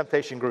resist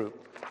temptation group.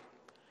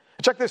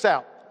 And check this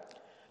out.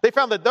 They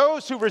found that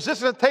those who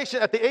resisted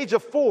temptation at the age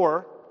of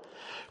 4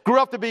 grew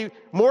up to be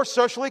more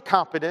socially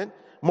competent,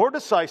 more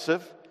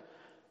decisive,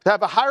 to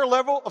have a higher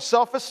level of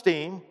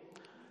self-esteem,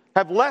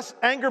 have less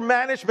anger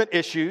management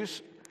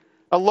issues,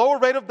 a lower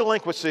rate of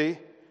delinquency,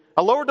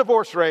 a lower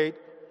divorce rate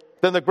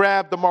than the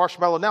grab the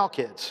marshmallow now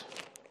kids.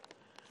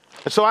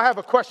 And so I have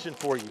a question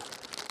for you.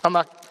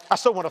 I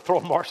still want to throw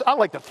a marshmallow. I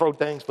like to throw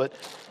things, but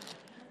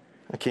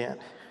I can't.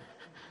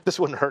 This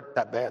wouldn't hurt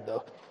that bad,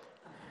 though.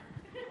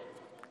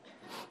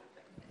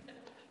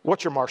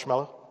 What's your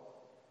marshmallow?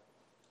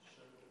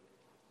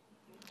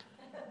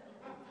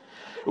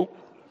 Ooh,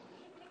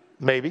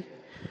 maybe.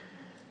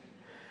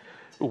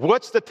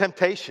 What's the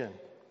temptation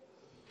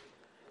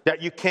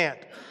that you can't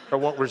or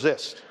won't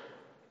resist?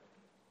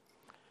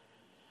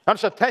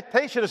 Understand,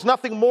 temptation is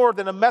nothing more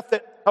than a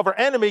method of our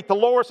enemy to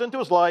lower us into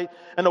his light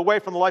and away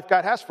from the life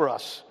God has for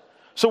us.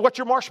 So what's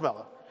your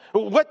marshmallow?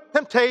 What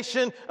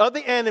temptation of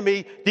the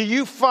enemy do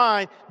you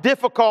find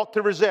difficult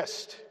to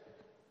resist?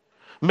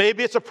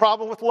 Maybe it's a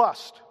problem with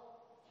lust.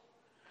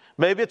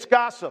 Maybe it's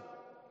gossip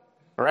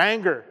or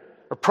anger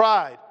or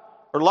pride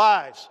or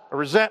lies or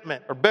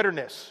resentment or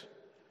bitterness.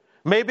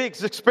 Maybe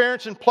it's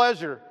experiencing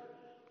pleasure,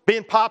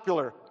 being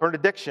popular, or an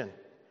addiction.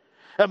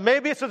 And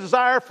maybe it's a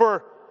desire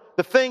for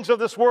the things of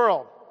this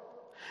world.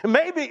 And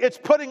maybe it's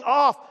putting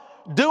off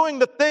doing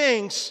the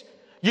things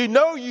you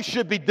know you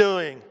should be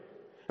doing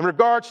in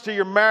regards to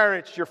your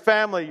marriage, your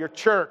family, your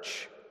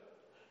church,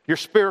 your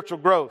spiritual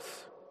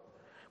growth.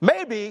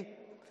 Maybe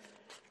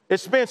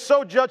it's being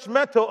so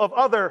judgmental of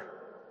other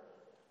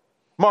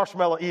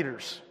marshmallow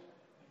eaters.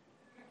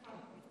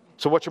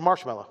 So what's your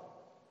marshmallow?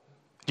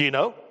 Do you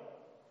know?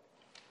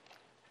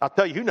 I'll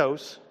tell you who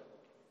knows.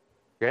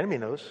 Your enemy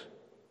knows.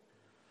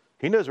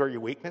 He knows where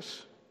your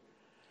weakness.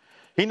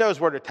 He knows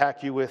where to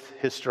attack you with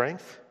his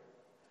strength.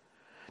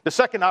 The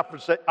second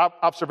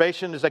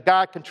observation is that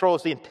God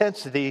controls the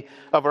intensity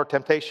of our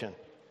temptation.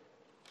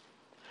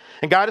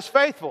 And God is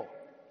faithful.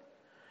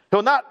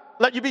 He'll not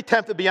let you be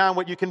tempted beyond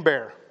what you can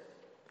bear.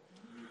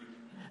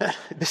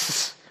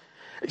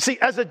 See,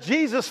 as a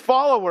Jesus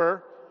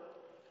follower,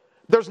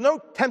 there's no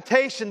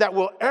temptation that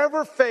we'll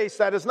ever face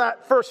that is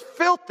not first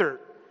filtered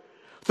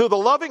through the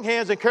loving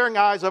hands and caring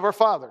eyes of our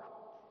Father.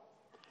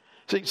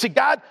 See,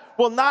 God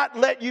will not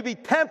let you be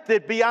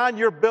tempted beyond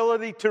your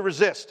ability to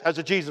resist as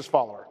a Jesus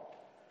follower.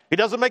 He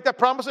doesn't make that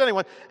promise to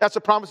anyone. That's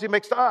a promise he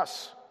makes to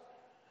us.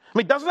 I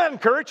mean, doesn't that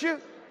encourage you?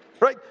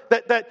 Right?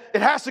 That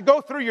it has to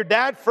go through your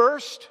dad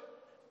first?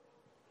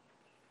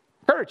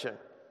 Encouraging.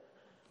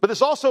 But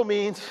this also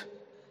means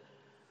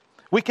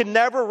we can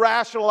never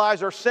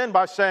rationalize our sin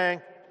by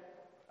saying,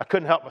 I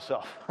couldn't help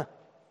myself.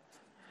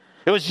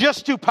 It was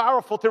just too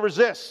powerful to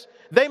resist.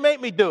 They made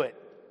me do it.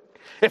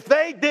 If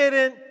they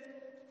didn't,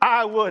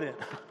 I wouldn't.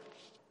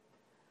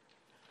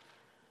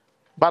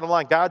 Bottom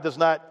line, God does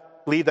not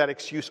leave that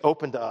excuse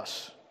open to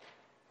us.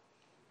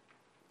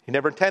 He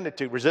never intended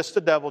to. Resist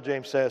the devil,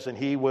 James says, and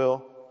he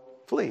will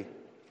flee.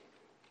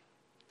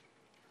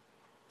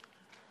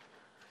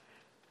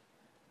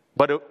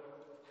 But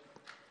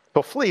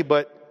he'll flee,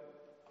 but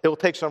it will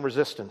take some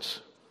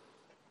resistance.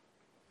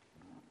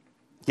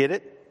 Get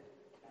it?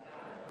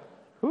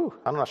 Whew,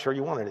 I'm not sure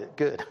you wanted it.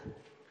 Good.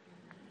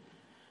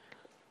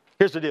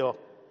 Here's the deal.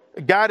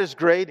 God is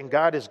great and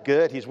God is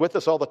good. He's with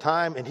us all the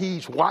time and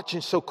he's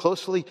watching so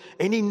closely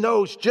and he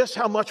knows just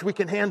how much we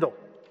can handle.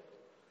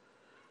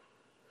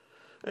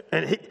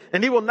 And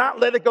he will not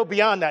let it go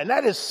beyond that. And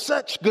that is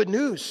such good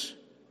news.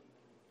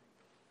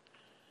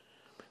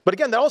 But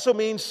again, that also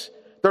means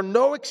there are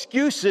no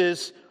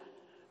excuses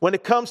when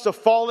it comes to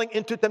falling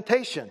into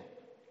temptation.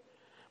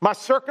 My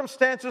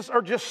circumstances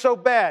are just so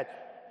bad.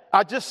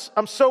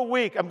 I'm so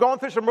weak. I'm going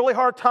through some really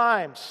hard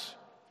times.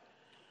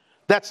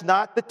 That's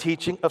not the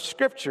teaching of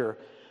Scripture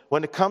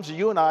when it comes to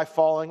you and I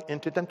falling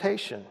into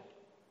temptation.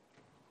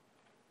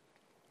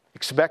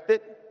 Expect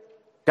it.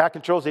 God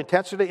controls the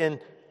intensity, and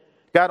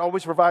God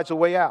always provides a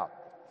way out.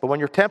 But when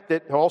you're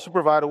tempted, He'll also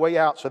provide a way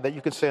out so that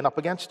you can stand up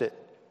against it.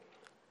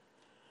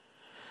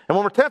 And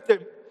when we're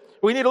tempted,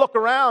 we need to look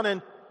around,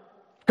 and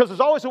because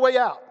there's always a way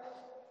out.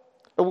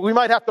 We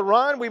might have to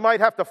run. We might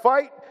have to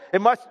fight.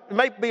 It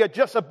might be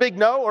just a big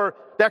no or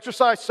to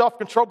exercise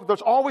self-control, but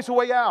there's always a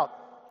way out.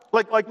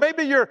 Like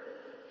maybe you're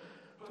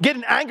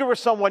getting angry with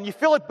someone. You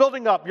feel it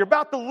building up. You're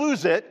about to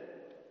lose it,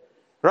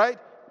 right?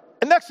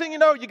 And next thing you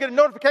know, you get a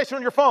notification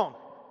on your phone.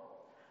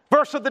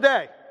 Verse of the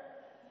day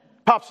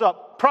pops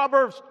up.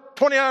 Proverbs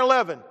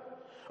 29:11.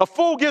 A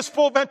fool gives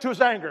full vent to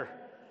his anger,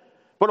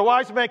 but a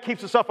wise man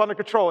keeps himself under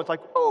control. It's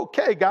like,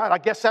 okay, God, I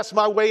guess that's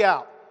my way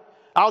out.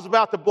 I was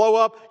about to blow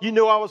up. You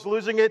knew I was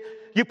losing it.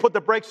 You put the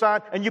brakes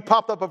on, and you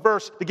popped up a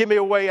verse to give me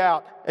a way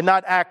out and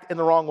not act in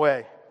the wrong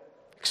way.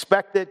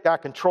 Expect it. God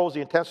controls the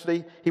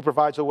intensity. He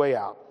provides a way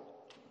out.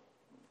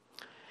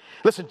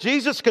 Listen,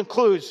 Jesus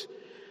concludes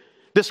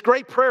this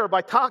great prayer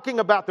by talking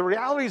about the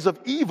realities of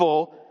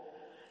evil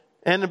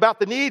and about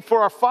the need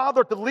for our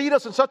Father to lead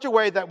us in such a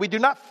way that we do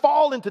not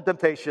fall into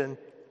temptation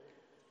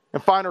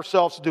and find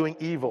ourselves doing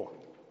evil.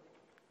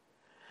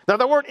 Now,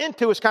 the word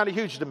into is kind of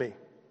huge to me.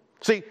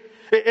 See,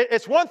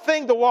 it's one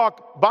thing to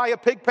walk by a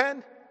pig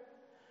pen,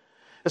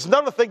 It's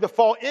another thing to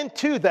fall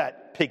into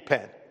that pig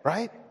pen,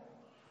 right?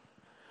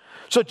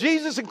 So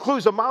Jesus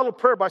includes a model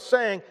prayer by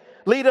saying,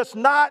 lead us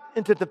not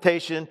into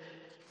temptation,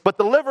 but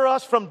deliver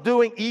us from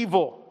doing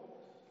evil.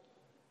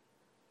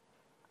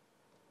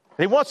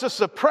 And he wants us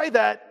to pray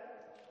that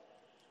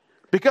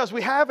because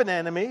we have an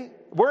enemy,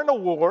 we're in a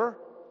war,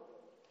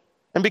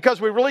 and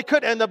because we really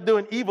could end up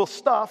doing evil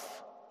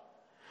stuff,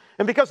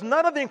 and because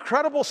none of the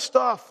incredible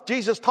stuff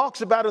Jesus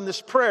talks about in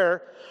this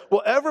prayer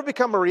will ever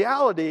become a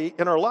reality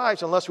in our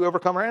lives unless we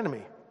overcome our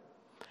enemy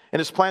and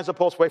his plans to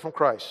pull us away from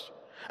Christ.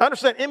 I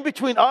understand, in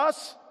between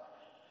us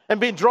and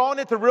being drawn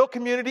into real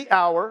community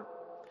hour,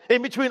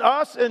 in between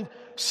us and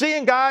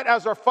seeing God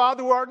as our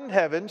Father who art in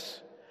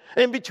heavens,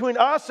 in between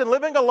us and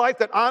living a life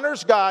that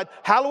honors God,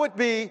 hallowed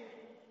be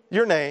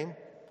your name,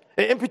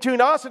 in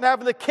between us and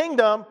having the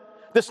kingdom,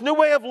 this new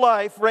way of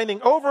life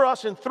reigning over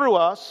us and through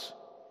us,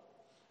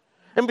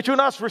 in between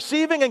us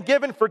receiving and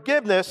giving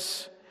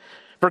forgiveness,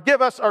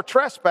 forgive us our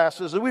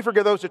trespasses, and we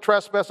forgive those who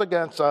trespass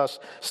against us,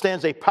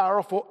 stands a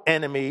powerful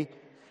enemy,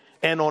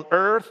 and on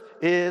earth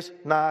is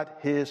not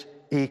his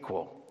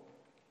equal.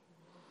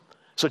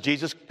 So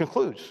Jesus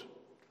concludes,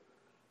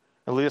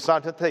 and lead us not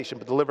into temptation,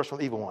 but deliver us from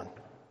the evil one.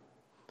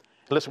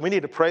 And listen, we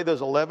need to pray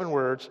those 11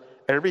 words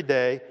every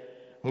day,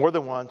 more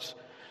than once,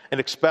 and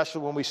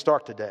especially when we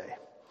start today.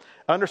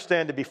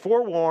 Understand to be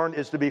forewarned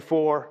is to be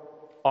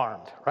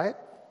forearmed, right?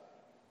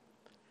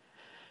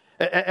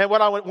 And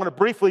what I want to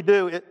briefly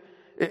do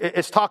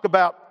is talk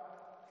about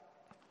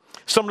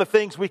some of the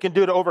things we can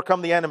do to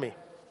overcome the enemy.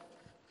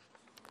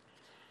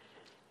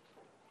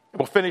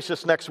 We'll finish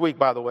this next week,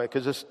 by the way,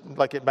 because it's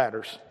like it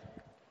matters.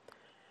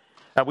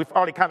 Now, we've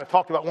already kind of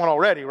talked about one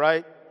already,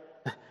 right?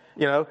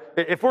 You know,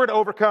 if we're to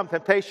overcome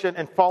temptation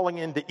and falling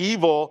into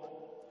evil,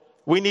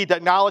 we need to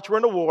acknowledge we're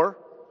in a war,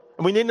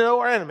 and we need to know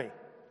our enemy.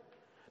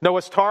 Know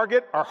his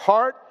target, our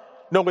heart,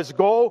 know his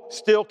goal,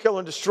 steal, kill,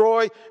 and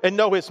destroy, and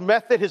know his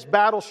method, his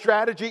battle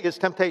strategy is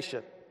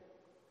temptation.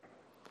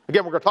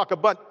 Again, we're going to talk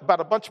about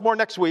a bunch more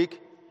next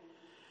week,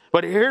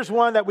 but here's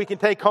one that we can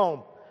take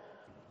home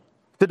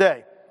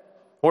today.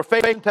 We're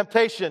facing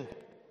temptation.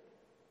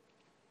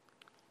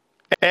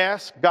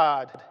 Ask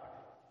God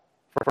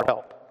for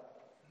help.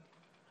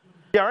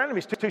 Yeah, our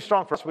enemy's too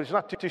strong for us, but he's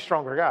not too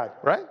strong for God,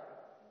 right?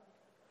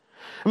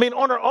 I mean,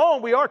 on our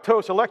own, we are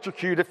toast,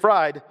 electrocuted,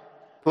 fried,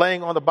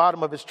 laying on the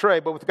bottom of his tray,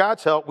 but with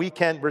God's help, we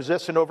can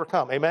resist and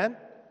overcome. Amen?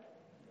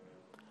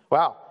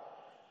 Wow.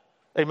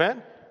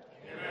 Amen?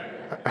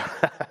 Amen.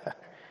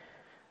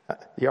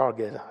 You're all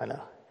good, I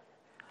know.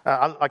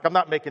 I'm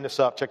not making this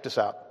up. Check this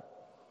out.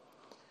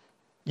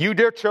 You,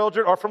 dear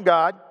children, are from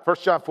God, 1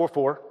 John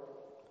 4:4,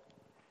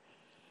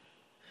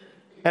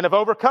 and have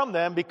overcome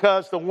them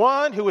because the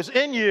one who is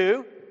in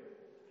you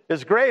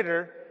is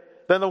greater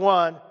than the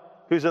one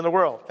who's in the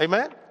world.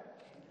 Amen?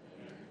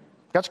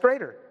 God's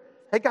greater.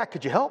 Hey, God,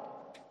 could you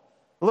help?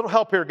 A little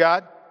help here,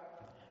 God.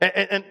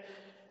 And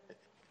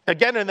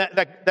again, in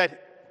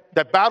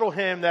that battle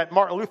hymn that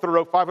Martin Luther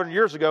wrote 500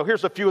 years ago,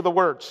 here's a few of the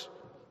words.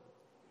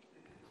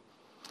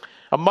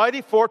 A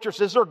mighty fortress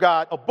is our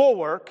God, a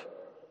bulwark.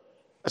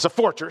 It's a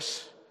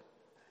fortress,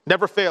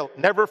 never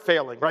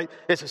failing, right?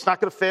 It's not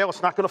going to fail.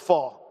 It's not going to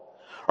fall.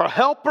 Our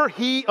helper,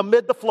 he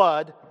amid the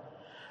flood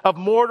of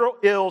mortal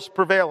ills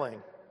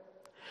prevailing.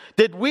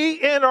 Did we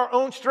in our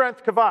own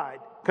strength confide,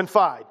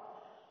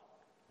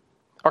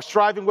 our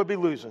striving would be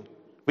losing.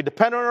 We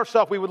depend on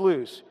ourselves, we would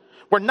lose.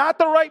 We're not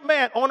the right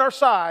man on our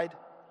side,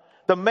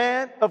 the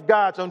man of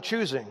God's own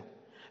choosing.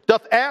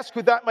 Doth ask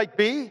who that might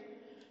be?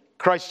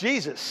 Christ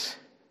Jesus,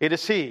 it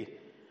is he.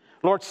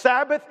 Lord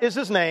Sabbath is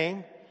his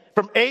name.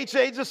 From age to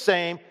age the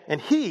same,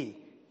 and he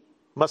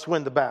must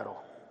win the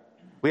battle.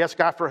 We ask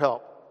God for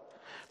help.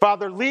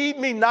 Father, lead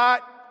me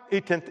not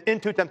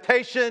into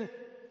temptation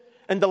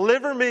and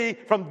deliver me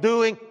from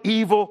doing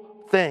evil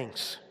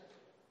things.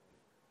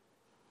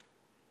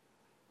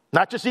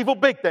 Not just evil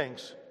big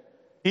things,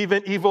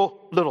 even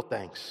evil little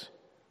things.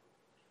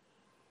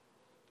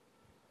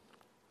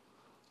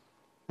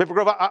 Maple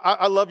Grove,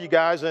 I love you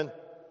guys, and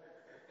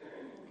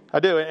I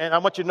do, and I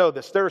want you to know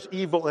this. There's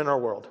evil in our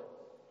world.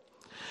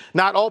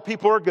 Not all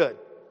people are good.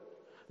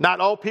 Not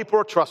all people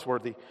are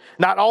trustworthy.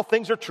 Not all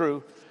things are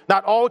true.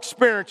 Not all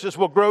experiences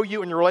will grow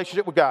you in your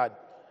relationship with God.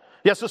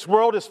 Yes, this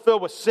world is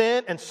filled with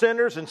sin and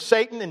sinners and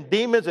Satan and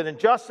demons and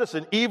injustice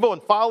and evil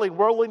and folly,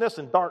 worldliness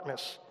and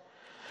darkness.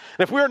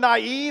 And if we're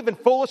naive and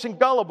foolish and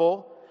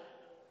gullible,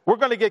 we're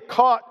going to get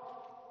caught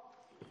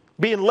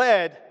being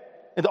led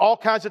into all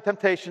kinds of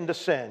temptation to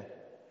sin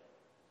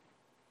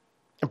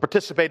and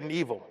participate in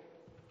evil.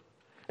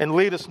 And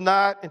lead us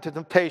not into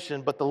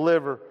temptation, but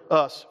deliver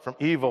us from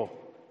evil.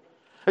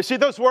 You see,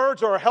 those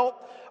words are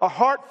a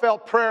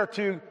heartfelt prayer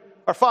to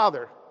our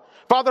Father.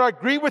 Father, I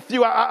agree with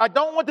you. I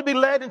don't want to be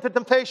led into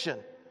temptation.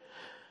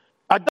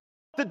 I don't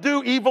want to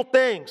do evil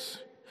things.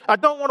 I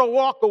don't want to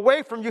walk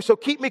away from you, so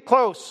keep me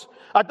close.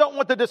 I don't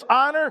want to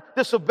dishonor,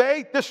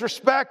 disobey,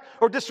 disrespect,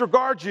 or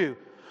disregard you.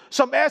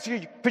 So I'm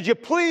asking you, could you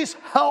please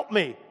help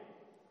me?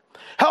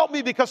 Help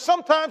me, because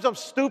sometimes I'm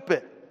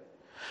stupid.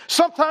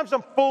 Sometimes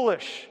I'm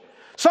foolish.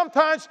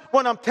 Sometimes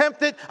when I'm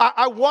tempted,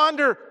 I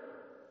wander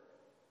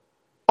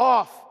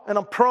off and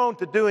I'm prone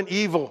to doing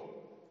evil.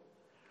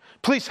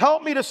 Please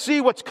help me to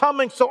see what's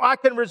coming so I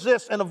can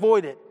resist and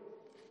avoid it.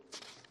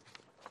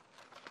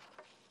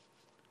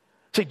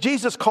 See,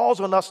 Jesus calls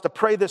on us to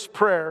pray this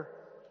prayer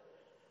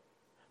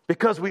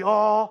because we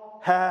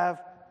all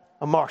have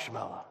a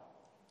marshmallow.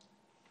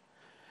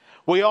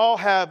 We all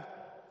have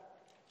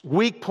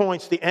weak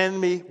points the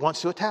enemy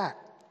wants to attack.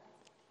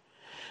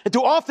 And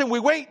too often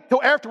we wait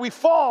till after we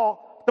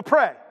fall to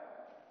pray.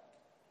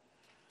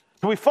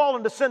 Do we fall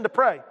into sin to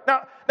pray?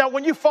 Now,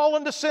 when you fall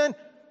into sin,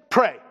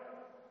 pray.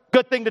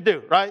 Good thing to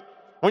do, right?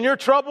 When you're in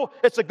trouble,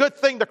 it's a good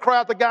thing to cry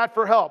out to God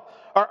for help.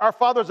 Our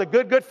Father is a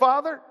good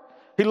Father.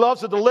 He loves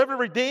to deliver,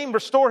 redeem,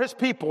 restore His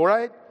people,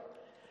 right?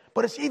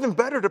 But it's even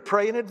better to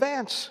pray in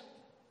advance.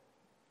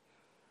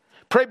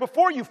 Pray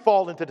before you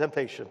fall into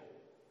temptation,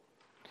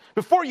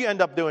 before you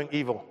end up doing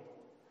evil.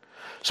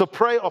 So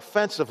pray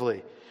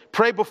offensively.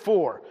 Pray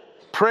before.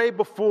 Pray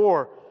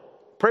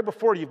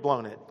before you've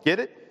blown it. Get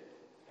it?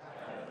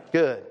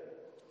 Good.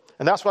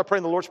 And that's why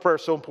praying the Lord's Prayer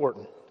is so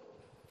important.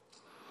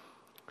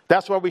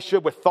 That's why we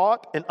should, with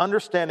thought and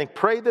understanding,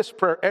 pray this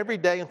prayer every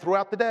day and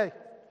throughout the day.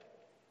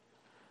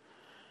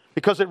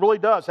 Because it really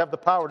does have the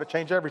power to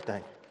change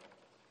everything.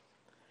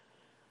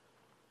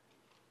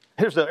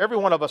 Every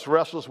one of us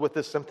wrestles with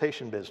this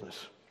temptation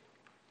business.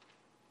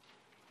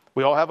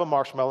 We all have a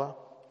marshmallow.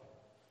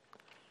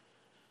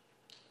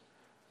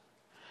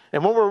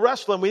 And when we're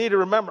wrestling, we need to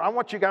remember, I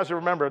want you guys to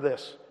remember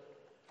this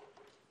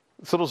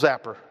little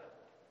zapper.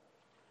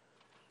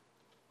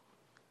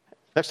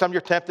 Next time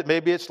you're tempted,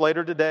 maybe it's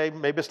later today,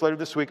 maybe it's later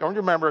this week, I want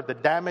you to remember the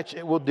damage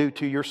it will do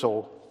to your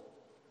soul.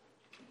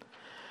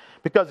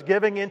 Because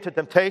giving in to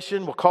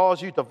temptation will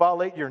cause you to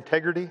violate your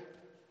integrity.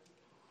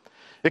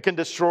 It can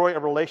destroy a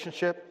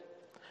relationship.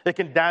 It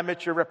can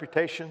damage your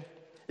reputation.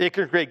 It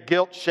can create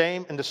guilt,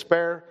 shame, and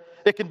despair.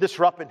 It can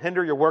disrupt and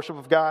hinder your worship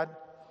of God.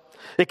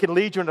 It can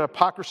lead you into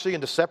hypocrisy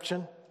and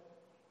deception.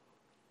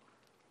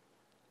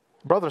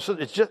 Brothers,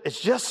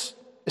 it's just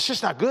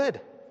not good.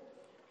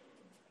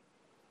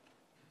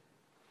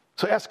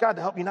 So ask God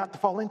to help you not to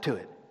fall into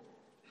it.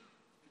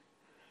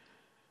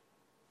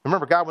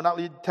 Remember, God will not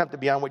lead you tempted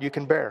beyond what you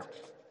can bear.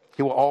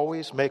 He will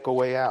always make a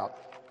way out.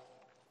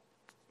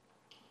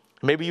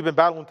 Maybe you've been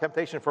battling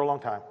temptation for a long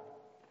time.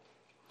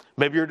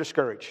 Maybe you're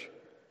discouraged.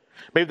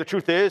 Maybe the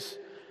truth is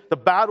the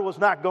battle is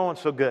not going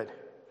so good.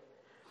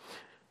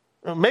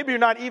 Maybe you're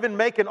not even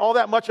making all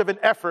that much of an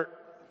effort.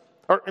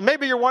 Or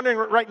maybe you're wondering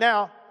right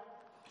now,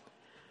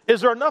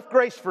 is there enough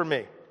grace for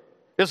me?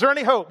 Is there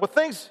any hope? Will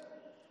things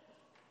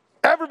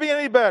ever be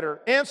any better?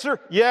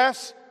 Answer,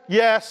 yes,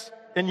 yes,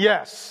 and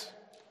yes.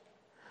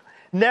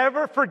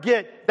 Never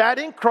forget that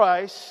in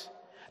Christ,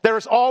 there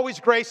is always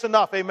grace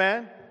enough.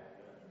 Amen?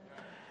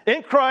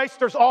 In Christ,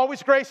 there's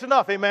always grace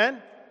enough.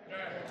 Amen?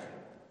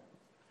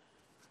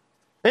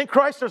 In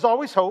Christ, there's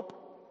always hope.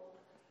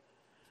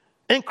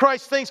 In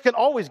Christ, things can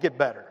always get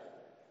better.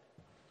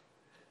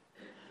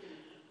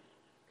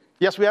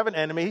 Yes, we have an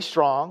enemy. He's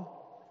strong,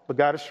 but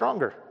God is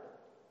stronger.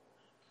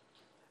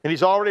 And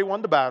He's already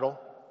won the battle.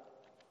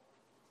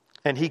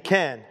 And He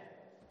can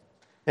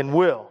and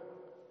will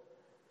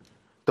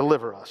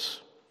deliver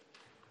us.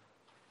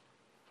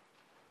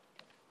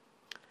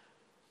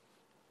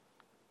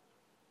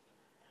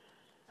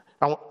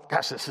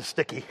 Gosh, this is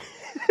sticky.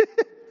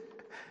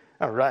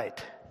 All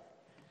right.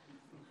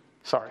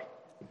 Sorry.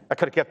 I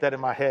could have kept that in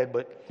my head,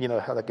 but you know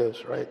how that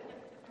goes, right?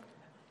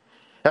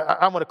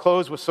 I'm going to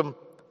close with some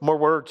more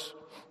words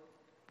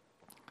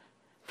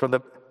from the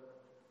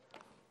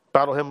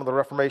battle hymn of the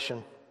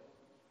Reformation.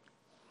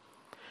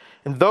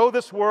 And though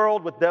this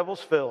world with devils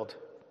filled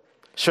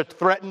should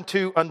threaten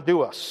to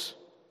undo us,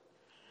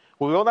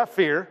 we will not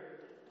fear,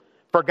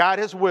 for God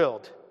has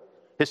willed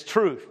His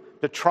truth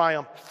to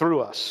triumph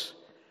through us.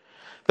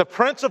 The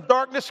prince of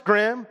darkness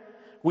grim,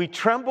 we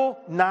tremble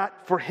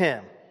not for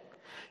him.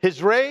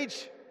 His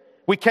rage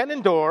we can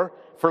endure,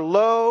 for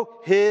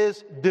lo,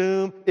 his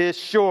doom is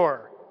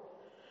sure.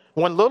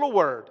 One little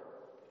word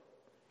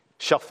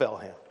shall fell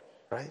him,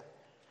 right?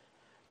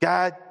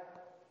 God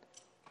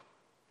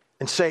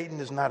and Satan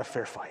is not a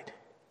fair fight.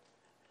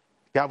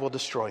 God will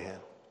destroy him.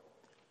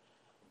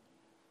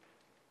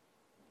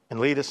 And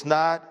lead us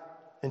not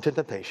into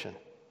temptation,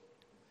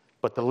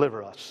 but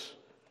deliver us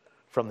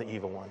from the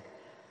evil one.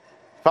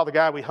 Father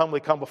God, we humbly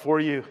come before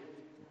you.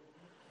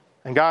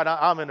 And God,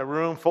 I'm in a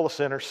room full of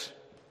sinners,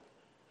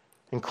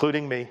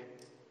 including me.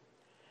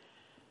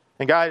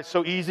 And God, it's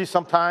so easy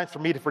sometimes for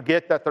me to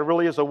forget that there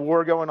really is a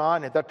war going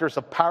on and that there's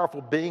a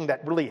powerful being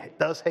that really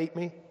does hate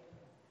me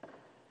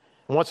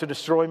and wants to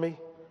destroy me.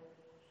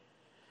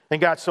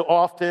 And God, so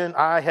often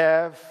I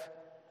have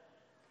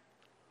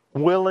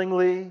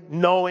willingly,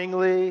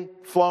 knowingly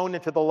flown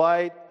into the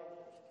light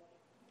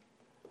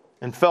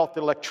and felt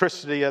the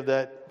electricity of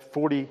that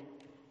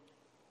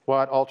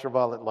 40-watt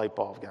ultraviolet light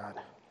bulb, God,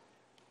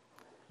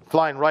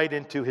 flying right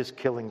into his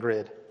killing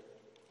grid.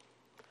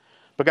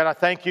 But God, I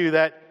thank you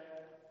that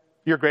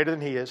you're greater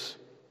than he is.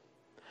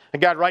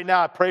 And God, right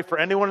now I pray for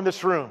anyone in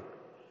this room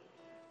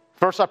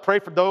First, I pray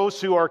for those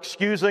who are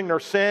excusing their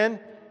sin,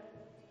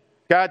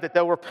 God, that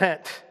they'll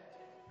repent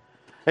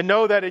and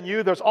know that in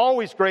you there's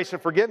always grace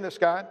and forgiveness,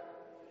 God.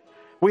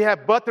 We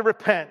have but to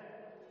repent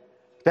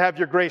to have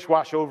your grace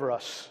wash over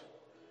us.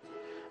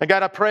 And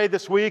God, I pray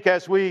this week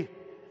as we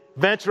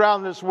venture out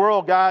in this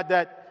world, God,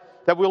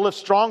 that we'll live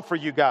strong for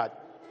you, God,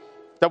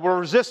 that we'll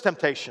resist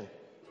temptation.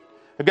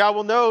 And God,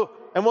 we'll know,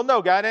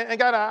 God. And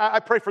God, I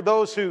pray for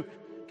those who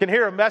can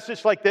hear a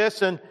message like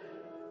this, and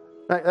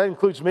that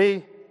includes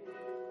me,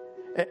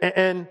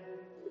 and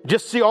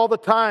just see all the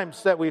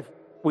times that we've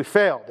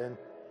failed and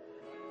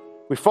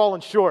we've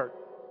fallen short.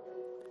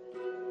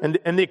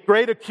 And the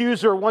great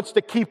accuser wants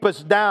to keep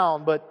us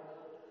down, but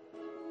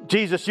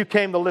Jesus, you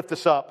came to lift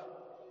us up.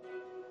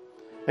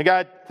 And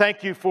God,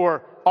 thank you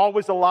for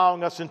always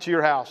allowing us into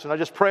your house. And I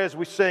just pray as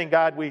we sing,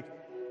 God, we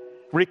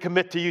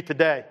recommit to you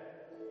today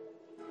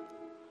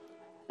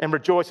and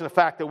rejoice in the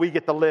fact that we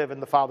get to live in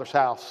the Father's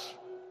house.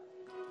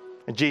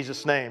 In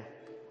Jesus' name,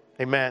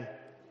 amen.